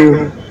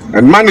McMenu,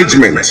 and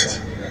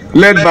management,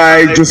 led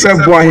by Joseph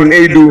Boahin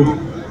Addo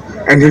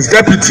and his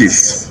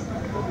deputies,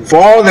 for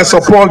all the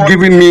support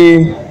given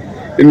me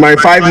in my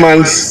 5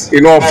 months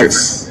in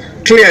office.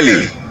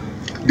 Clearly,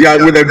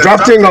 with the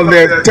drafting of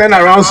the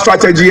turnaround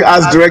strategy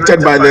as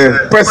directed by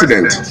the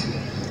President,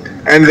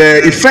 and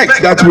the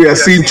effect that we are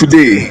seeing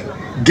today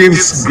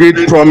gives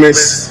great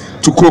promise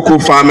to cocoa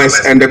farmers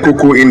and the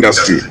cocoa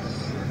industry.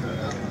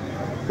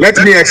 Let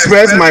me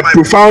express my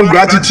profound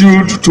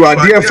gratitude to our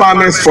dear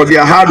farmers for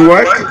their hard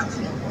work,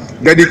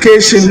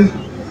 dedication,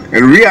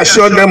 and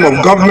reassure them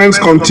of government's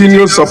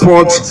continued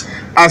support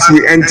as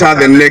we enter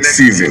the next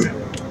season.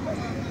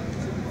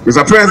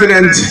 Mr.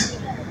 President,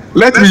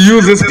 let me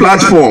use this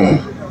platform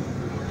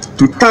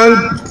to thank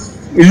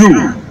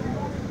you,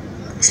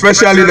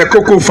 especially the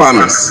cocoa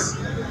farmers,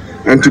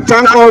 and to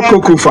thank all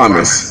cocoa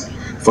farmers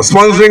for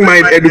sponsoring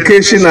my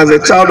education as a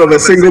child of a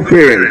single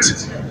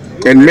parent,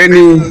 and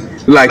many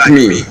like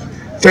me.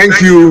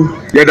 Thank you,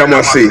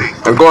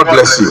 Yedamase, and God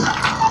bless you.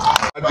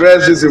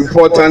 Address this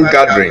important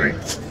gathering.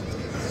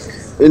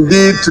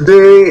 Indeed,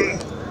 today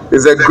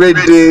is a great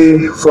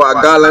day for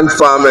our gallant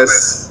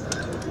farmers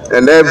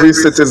and every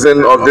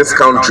citizen of this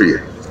country.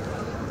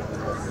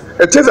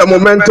 It is a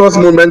momentous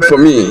moment for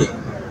me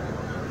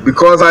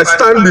because I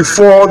stand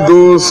before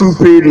those who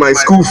paid my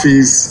school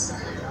fees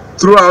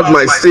throughout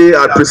my stay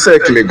at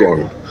Presec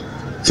Legon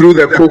through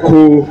the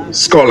Cocoa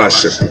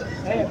Scholarship.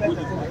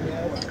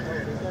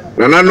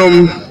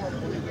 Nananom,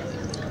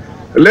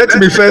 let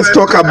me first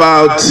talk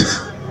about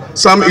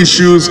some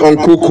issues on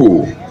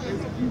cocoa.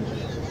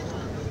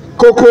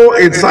 Cocoa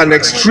is an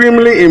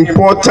extremely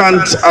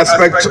important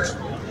aspect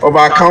of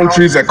our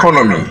country's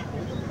economy.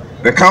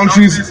 The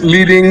country's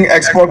leading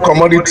export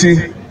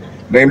commodity.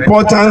 The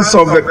importance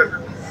of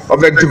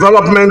the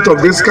development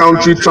of this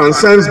country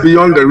transcends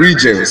beyond the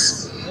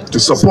regions to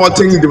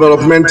supporting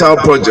developmental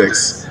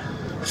projects,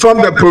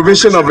 from the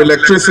provision of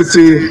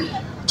electricity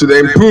to the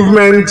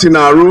improvement in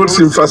our roads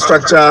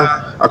infrastructure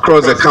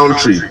across the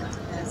country.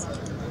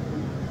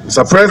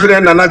 Mr.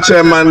 President and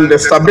Chairman, the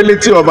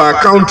stability of our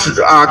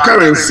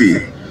currency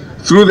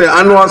through the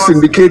annual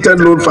syndicated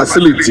loan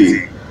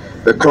facility,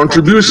 the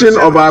contribution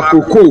of our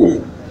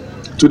cocoa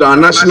to our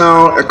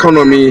national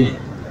economy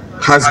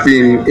has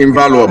been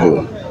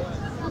invaluable.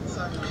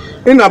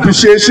 In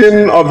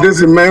appreciation of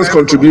this immense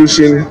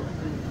contribution,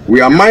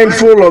 we are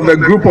mindful of the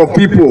group of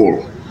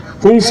people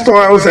whose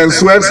toils and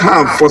sweats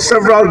have for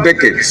several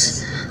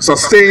decades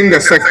sustained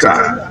the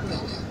sector,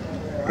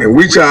 and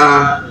which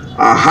are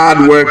our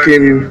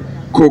hard-working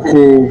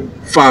cocoa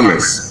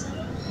farmers.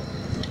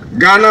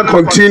 Ghana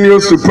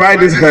continues to pride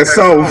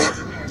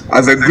herself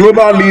as a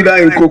global leader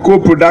in cocoa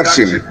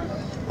production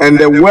and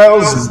the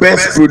world's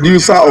best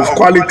producer of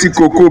quality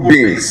cocoa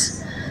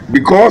beans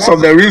because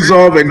of the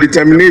resolve and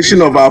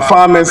determination of our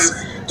farmers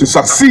to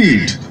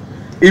succeed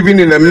even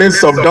in the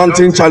midst of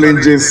daunting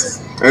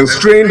challenges and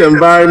strained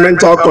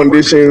environmental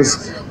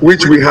conditions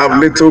which we have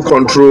little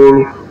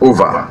control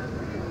over.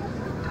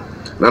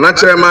 Nana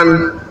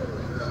Chairman,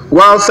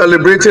 while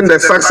celebrating the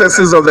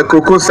successes of the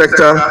cocoa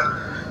sector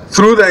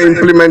through the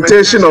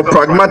implementation of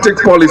pragmatic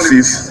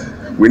policies,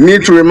 we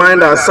need to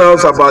remind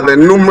ourselves about the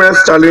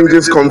numerous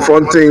challenges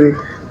confronting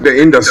the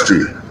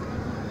industry.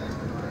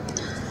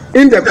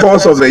 In the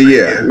course of the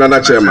year,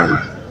 Nana Chairman,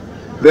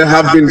 there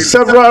have been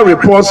several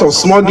reports of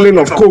smuggling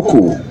of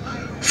cocoa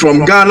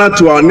from Ghana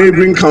to our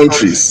neighboring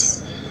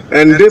countries,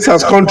 and this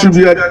has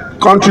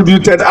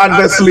contributed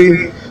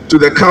adversely to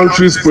the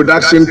country's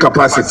production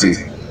capacity.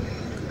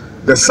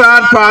 The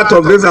sad part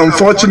of this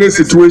unfortunate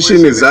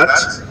situation is that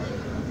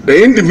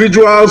the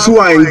individuals who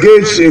are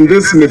engaged in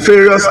this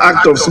nefarious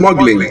act of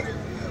smuggling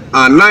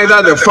are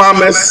neither the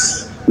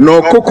farmers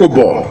nor cocoa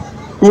board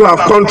who have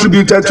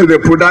contributed to the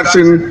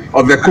production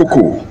of the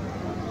cocoa,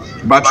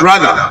 but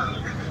rather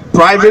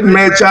private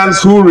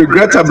merchants who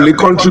regrettably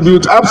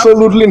contribute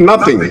absolutely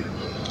nothing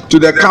to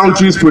the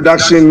country's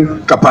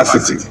production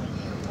capacity.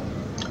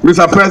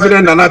 Mr.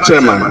 President and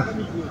Chairman,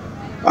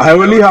 I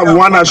only have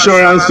one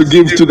assurance to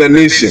give to the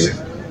nation.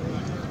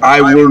 I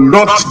will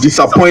not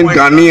disappoint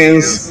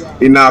Ghanaians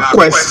in our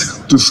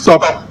quest to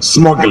stop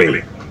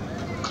smuggling.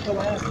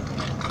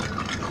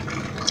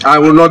 I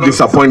will not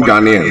disappoint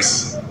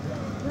Ghanaians.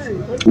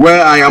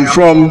 Where I am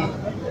from,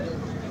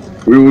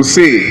 we will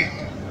say,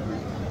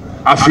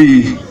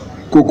 Afi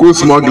cocoa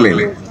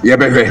smuggling,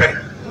 yebebe.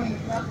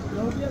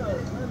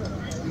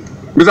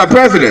 Mr.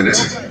 President,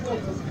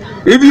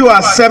 if you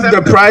accept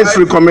the price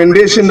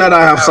recommendation that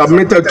I have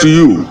submitted to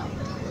you,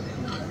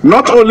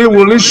 not only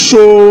will it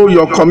show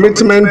your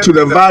commitment to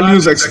the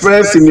values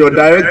expressed in your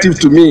directive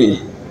to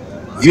me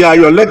via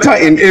your letter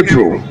in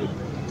April,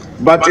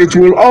 but it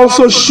will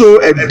also show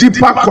a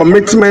deeper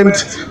commitment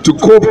to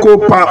cocoa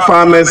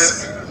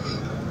farmers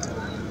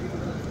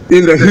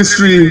in the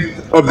history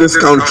of this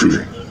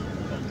country.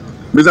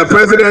 Mr.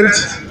 President,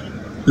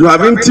 you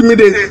have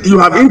intimated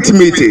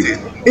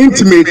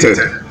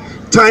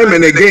time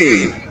and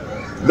again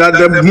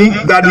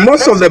that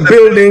most of the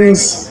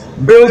buildings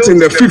built in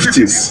the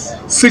 50s,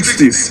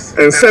 60s,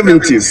 and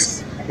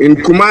 70s in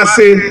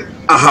Kumasi,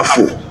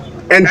 Ahafo,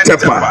 and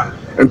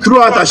Tepa, and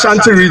throughout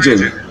Ashanti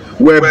region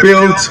were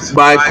built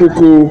by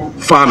cocoa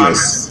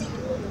farmers.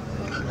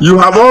 You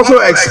have also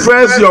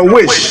expressed your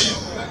wish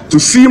to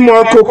see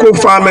more cocoa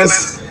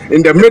farmers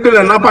in the middle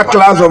and upper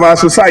class of our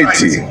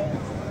society.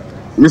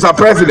 Mr.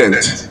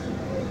 President,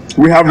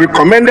 we have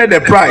recommended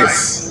a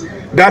price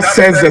that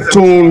sets the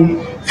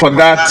tone for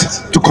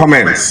that to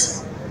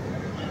commence.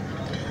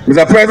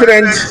 Mr.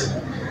 President,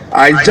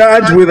 I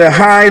judge with a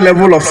high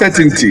level of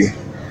certainty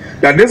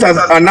that this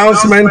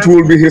announcement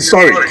will be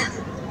historic.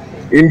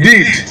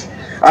 Indeed,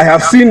 I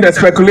have seen the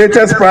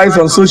speculators' price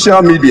on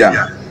social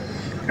media,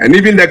 and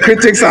even the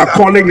critics are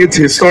calling it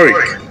historic.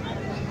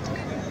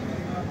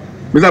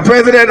 Mr.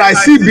 President, I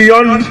see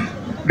beyond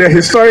the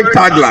historic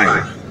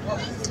tagline.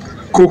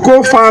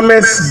 Cocoa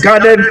farmers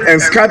gathered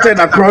and scattered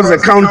across the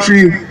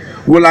country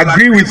will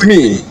agree with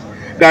me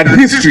that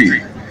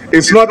history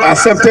is not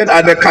accepted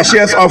at the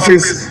cashier's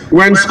office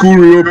when school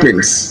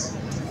reopens.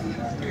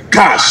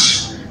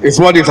 Cash is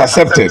what is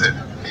accepted,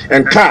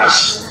 and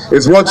cash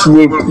is what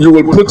you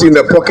will put in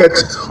the pocket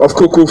of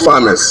cocoa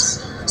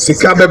farmers.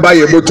 Sikabeba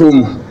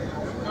yebotum.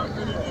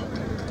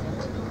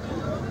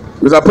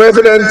 Mr.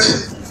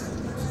 President,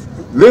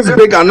 this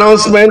big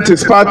announcement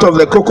is part of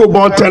the Cocoa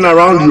Board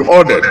turnaround you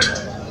ordered,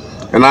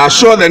 and I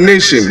assure the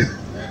nation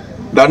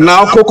that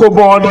now Cocoa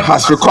Board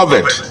has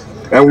recovered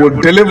and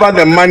will deliver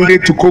the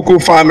mandate to cocoa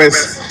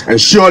farmers and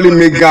surely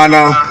make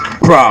Ghana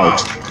proud.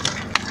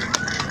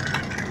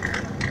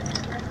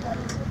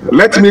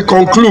 Let me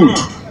conclude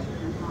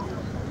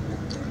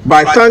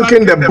by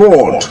thanking the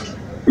board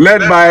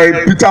led by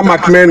Peter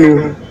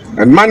McMenu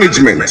and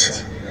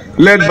management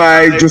led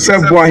by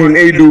Joseph Boahin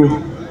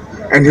Addo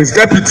and his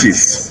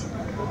deputies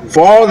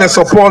for all the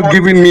support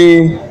given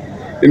me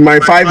in my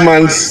 5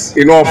 months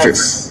in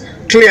office.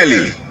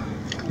 Clearly,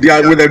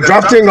 with the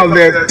drafting of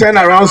the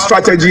turnaround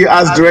strategy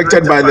as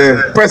directed by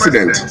the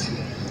President,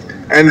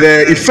 and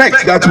the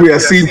effect that we are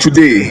seeing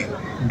today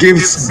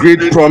gives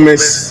great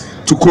promise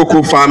to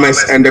cocoa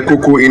farmers and the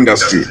cocoa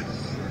industry.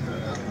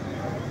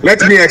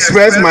 Let me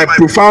express my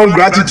profound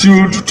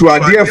gratitude to our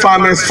dear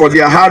farmers for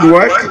their hard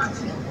work,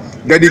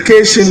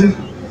 dedication,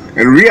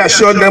 and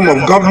reassure them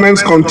of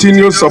government's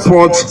continued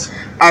support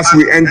as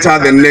we enter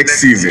the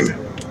next season.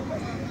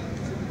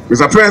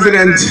 Mr.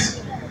 President,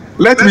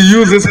 let me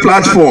use this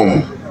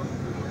platform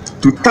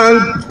to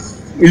thank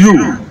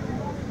you,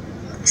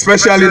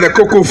 especially the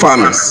cocoa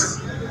farmers,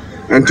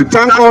 and to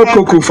thank all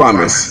cocoa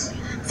farmers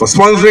for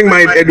sponsoring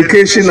my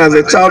education as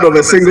a child of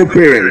a single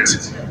parent,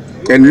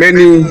 and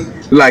many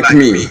like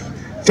me.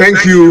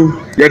 Thank you,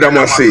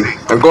 Yedamase,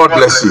 and God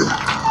bless you.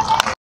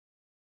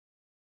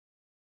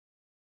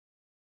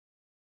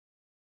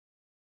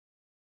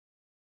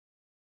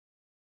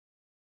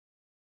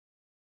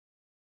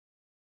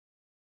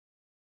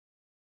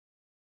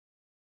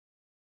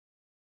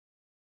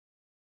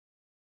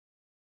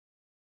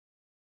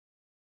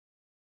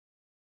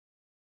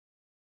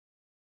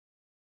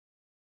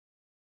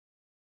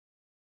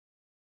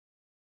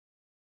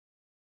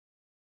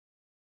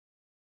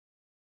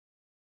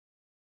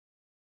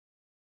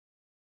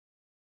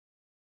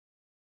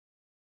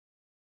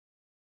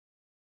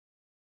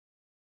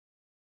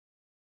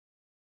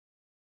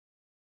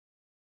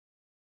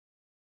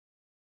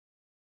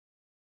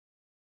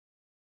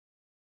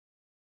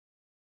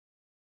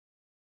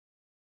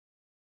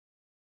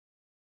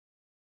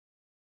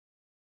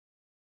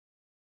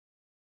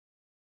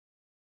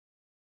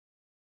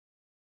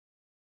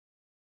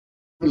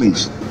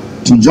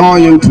 To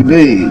join you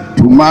today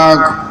to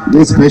mark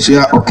this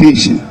special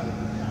occasion.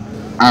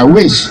 I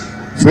wish,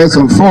 first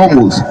and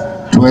foremost,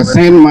 to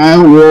extend my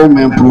warm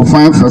and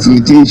profound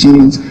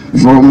felicitations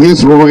from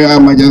His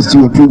Royal Majesty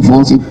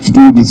Otumfuo II,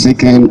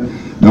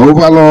 the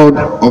Overlord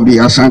of the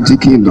Ashanti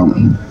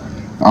Kingdom.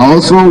 I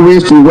also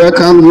wish to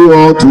welcome you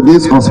all to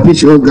this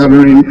auspicious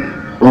gathering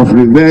of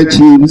revered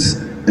chiefs,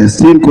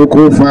 esteemed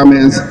cocoa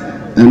farmers,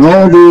 and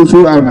all those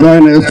who have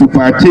joined us to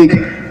partake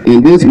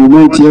in this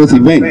momentous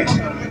event,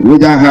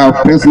 which I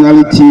have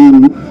personally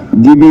teamed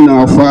giving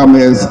our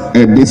farmers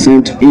a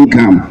decent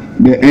income,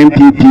 the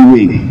NPP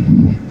way.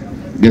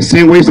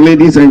 Distinguished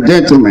ladies and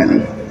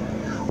gentlemen,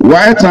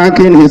 while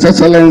thanking His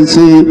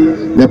Excellency,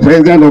 the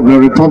President of the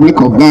Republic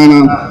of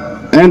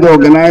Ghana, and the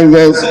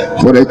organizers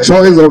for the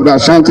choice of the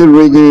Ashanti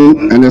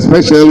region, and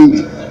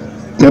especially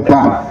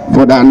Tepa,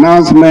 for the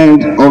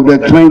announcement of the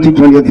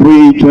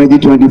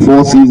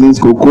 2023-2024 season's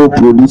Cocoa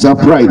Producer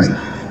Prize,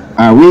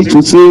 I wish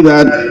to say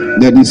that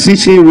the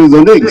decision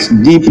resonates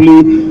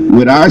deeply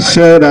with our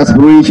shared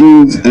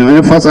aspirations and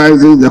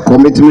emphasizes the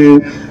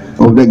commitment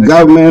of the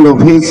government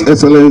of His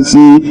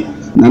Excellency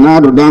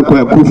Nana Addo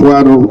Dankwa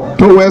Akufo-Addo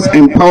towards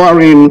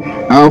empowering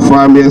our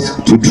farmers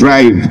to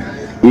thrive,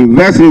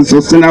 invest in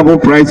sustainable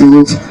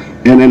practices,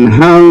 and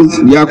enhance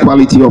their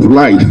quality of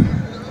life.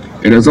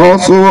 It is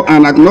also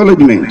an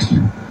acknowledgement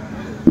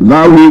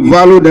that we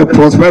value the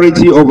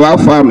prosperity of our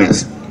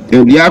farmers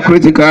and their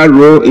critical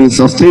role in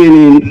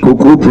sustaining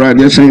cocoa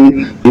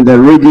production in the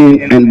region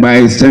and by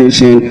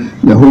extension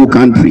the whole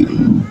country.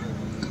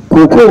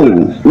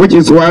 Cocoa, which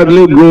is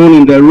widely grown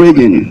in the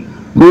region,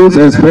 holds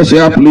a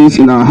special place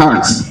in our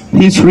hearts,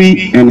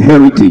 history, and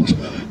heritage.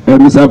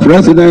 And Mr.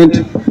 President,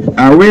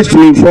 I wish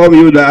to inform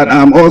you that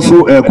I'm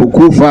also a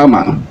cocoa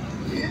farmer.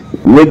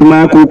 With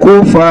my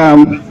cocoa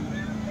farm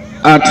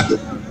at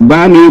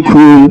Bani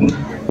Crew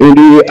in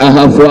the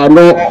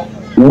Ahafrano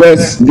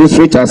West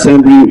District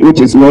Assembly, which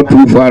is not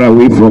too far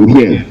away from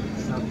here.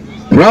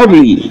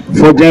 Proudly,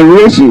 for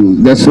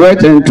generations, the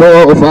sweat and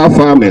toil of our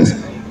farmers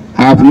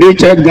have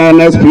nurtured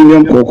Ghana's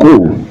premium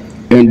cocoa,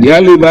 and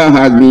their labor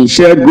has been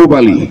shared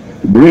globally,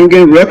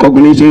 bringing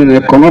recognition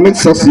and economic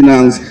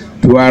sustenance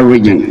to our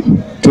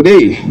region.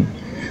 Today,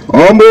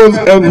 almost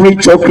every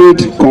chocolate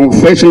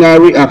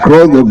confectionery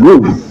across the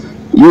globe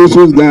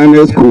uses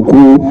Ghana's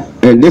cocoa,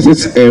 and this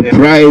is a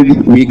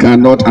pride we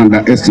cannot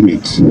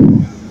underestimate.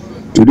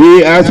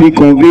 Today, as we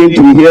convene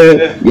to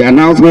hear the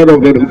announcement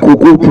of the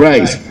Cocoa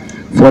Prize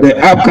for the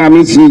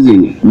upcoming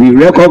season, we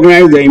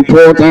recognize the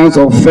importance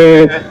of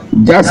fair,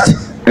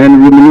 just,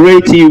 and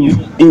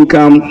remunerative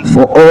income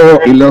for all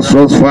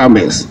illustrious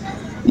farmers.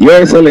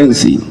 Your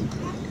Excellency,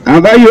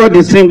 under your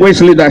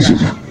distinguished leadership,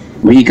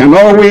 we can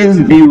always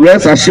be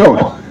rest assured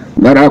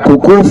that our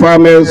cocoa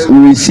farmers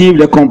will receive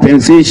the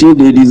compensation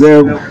they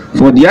deserve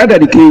for their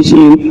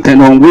dedication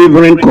and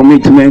unwavering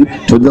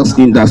commitment to this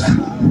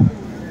industry.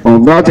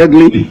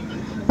 Undoubtedly,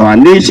 our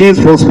nation's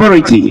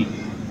prosperity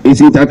is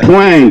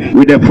intertwined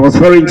with the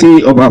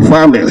prosperity of our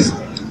farmers,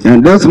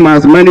 and this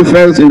must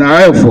manifest in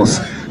our efforts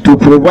to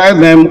provide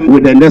them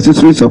with the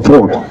necessary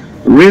support,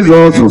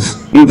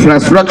 resources,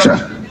 infrastructure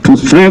to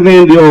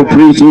strengthen their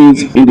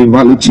operations in the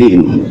value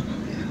chain.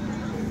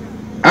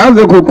 As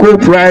the Cocoa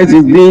Prize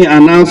is being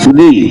announced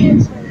today,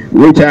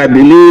 which I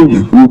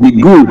believe will be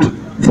good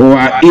for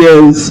our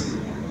ears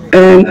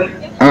and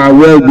our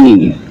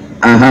well-being,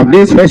 I have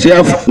this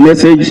special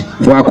message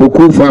for our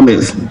cocoa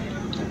farmers.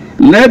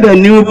 Let the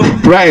new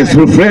prize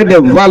reflect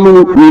the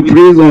value we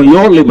place on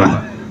your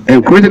labor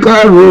and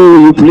critical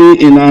role you play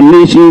in our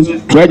nation's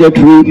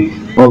trajectory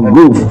of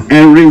growth,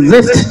 and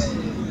resist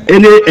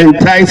any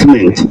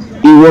enticement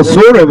in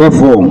whatsoever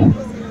form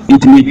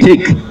it may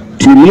take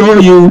to lure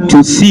you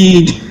to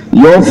cede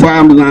your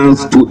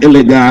farmlands to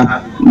illegal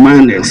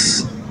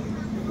miners.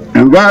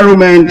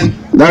 Environment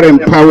that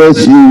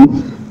empowers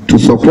you to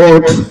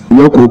support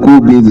your cocoa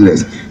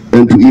business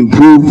and to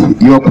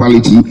improve your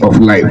quality of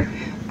life.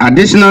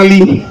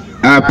 Additionally,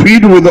 I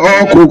plead with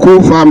all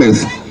cocoa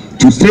farmers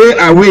to stay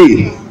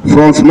away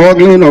from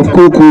smuggling of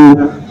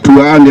cocoa to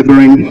our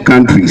neighboring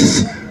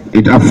countries.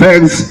 It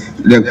affects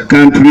the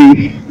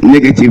country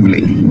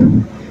negatively.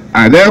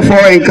 I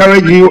therefore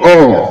encourage you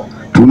all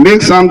to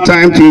make some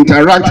time to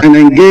interact and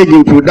engage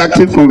in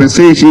productive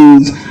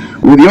conversations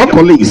with your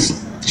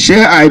colleagues,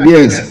 share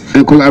ideas,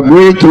 and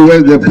collaborate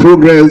towards the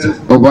progress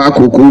of our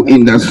cocoa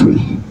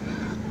industry.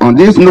 On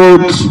this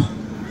note,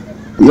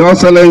 Your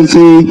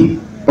Excellency,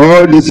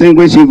 all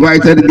distinguished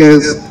invited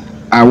guests,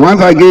 I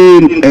once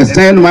again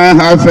extend my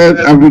heartfelt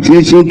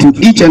appreciation to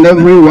each and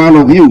every one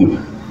of you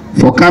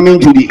for coming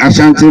to the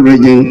Ashanti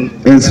region,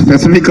 and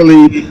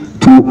specifically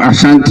to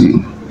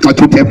Ashanti,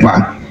 to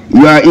Tepa.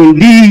 You are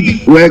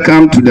indeed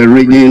welcome to the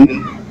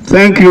region.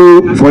 Thank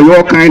you for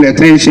your kind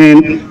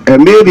attention,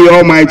 and may the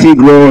Almighty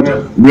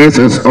God bless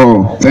us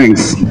all.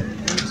 Thanks.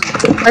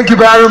 Thank you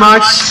very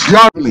much.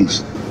 Your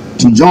privilege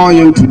to join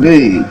you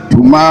today to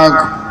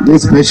mark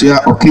this special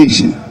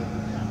occasion.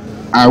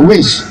 I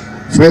wish,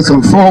 first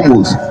and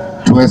foremost,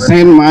 to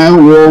extend my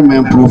warm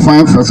and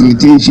profound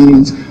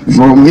felicitations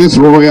from His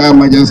Royal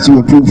Majesty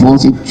Otumfuo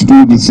II,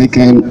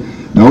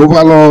 the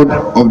Overlord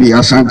of the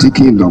Ashanti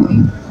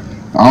Kingdom.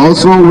 I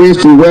also wish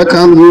to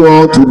welcome you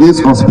all to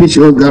this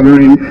auspicious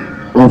gathering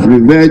of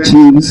revered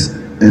chiefs,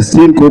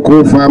 esteemed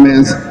cocoa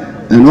farmers,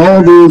 and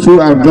all those who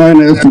have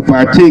joined us to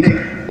partake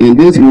in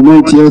this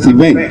momentous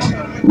event,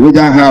 which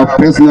I have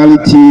personally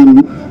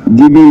teamed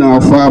giving our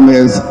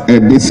farmers a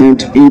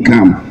decent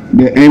income,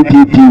 the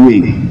MPP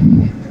way.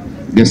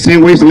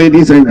 Distinguished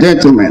ladies and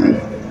gentlemen,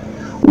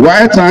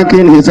 while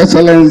thanking His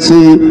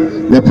Excellency,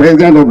 the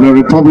President of the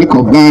Republic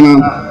of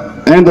Ghana,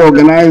 and the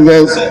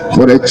organizers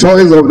for the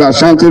choice of the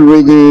Ashanti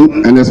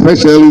region, and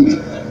especially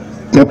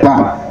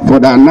Tepa for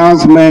the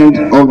announcement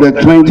of the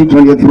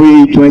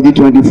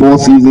 2023-2024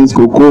 season's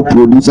Cocoa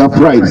Producer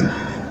Prize,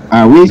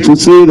 I wish to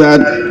say that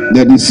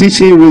the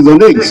decision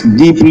resonates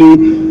deeply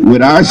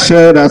with our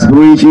shared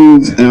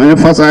aspirations and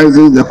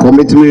emphasizes the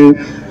commitment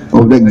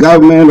of the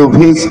government of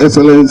His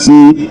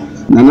Excellency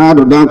Nana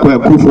Addo Dankwa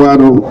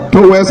Akufo-Addo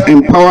towards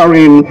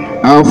empowering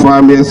our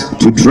farmers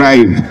to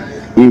thrive,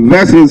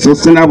 invest in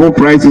sustainable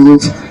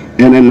practices,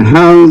 and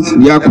enhance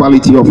their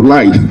quality of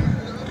life.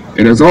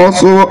 It is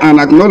also an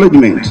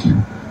acknowledgement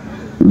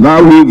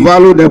that we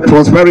value the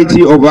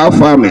prosperity of our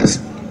farmers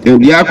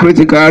and their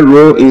critical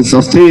role in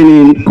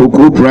sustaining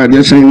cocoa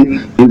production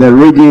in the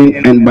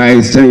region and by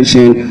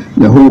extension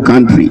the whole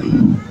country.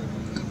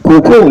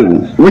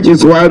 Cocoa, which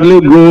is widely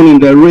grown in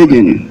the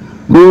region,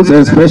 holds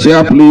a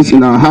special place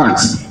in our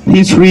hearts,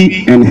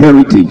 history, and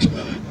heritage.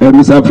 And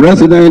Mr.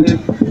 President,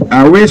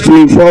 I wish to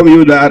inform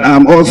you that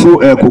I'm also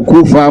a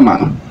cocoa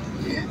farmer.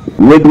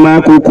 with my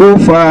cocoa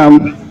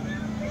farm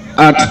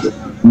at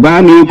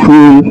Bani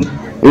Crew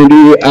in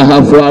the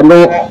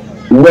Ahafuano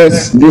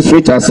West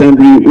District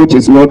Assembly, which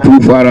is not too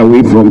far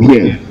away from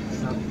here.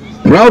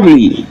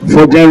 Proudly,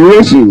 for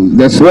generations,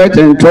 the sweat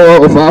and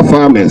toil of our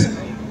farmers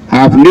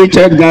have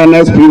nurtured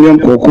Ghana's premium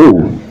cocoa,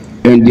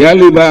 and their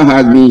labor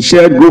has been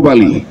shared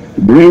globally,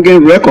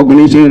 bringing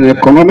recognition and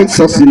economic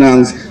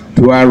sustenance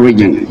to our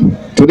region.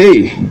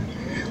 Today,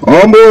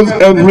 almost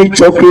every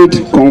chocolate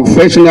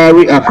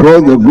confectionery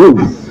across the globe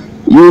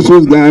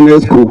uses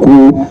Ghana's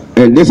cocoa,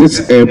 and this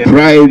is a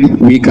pride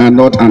we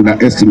cannot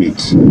underestimate.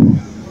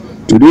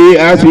 Today,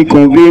 as we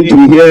convene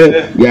to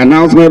hear the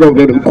announcement of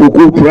the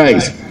Cocoa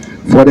Prize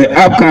for the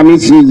upcoming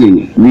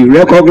season, we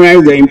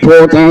recognize the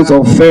importance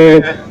of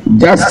fair,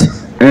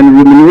 just, and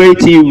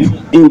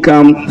remunerative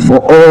income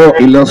for all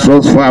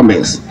illustrious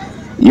farmers.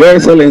 Your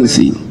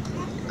Excellency,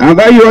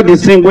 under your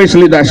distinguished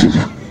leadership,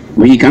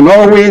 we can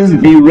always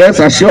be rest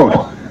assured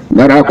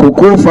that our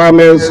cocoa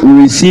farmers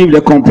will receive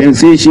the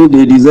compensation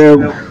they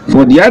deserve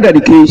for their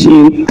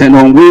dedication and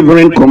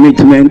unwavering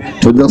commitment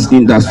to this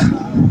industry.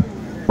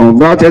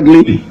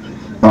 Undoubtedly,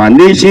 our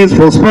nation's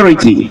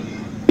prosperity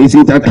is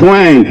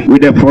intertwined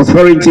with the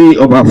prosperity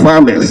of our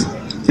farmers,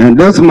 and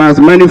this must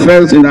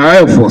manifest in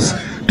our efforts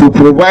to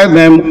provide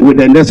them with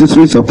the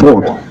necessary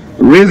support,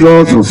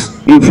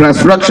 resources,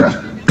 infrastructure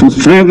to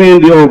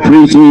strengthen their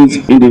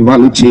operations in the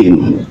value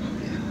chain.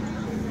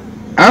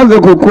 As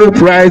the Cocoa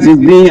Prize is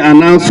being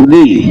announced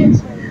today,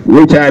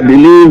 which I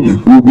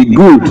believe will be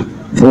good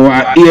for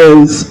our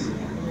ears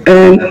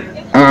and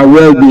our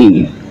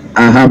well-being,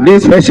 I have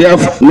this special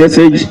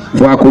message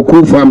for our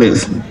cocoa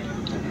farmers.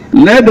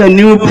 Let the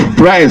new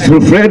prize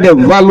reflect the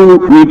value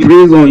we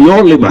place on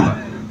your labor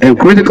and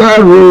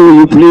critical role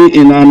you play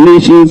in our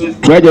nation's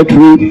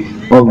trajectory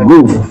of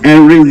growth,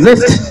 and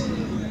resist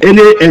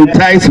any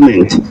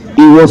enticement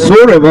in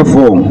whatsoever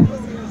form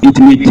it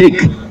may take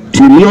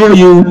to lure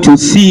you to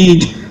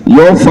cede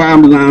your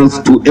farmlands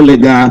to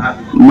illegal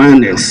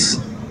miners.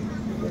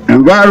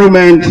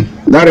 Environment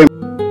that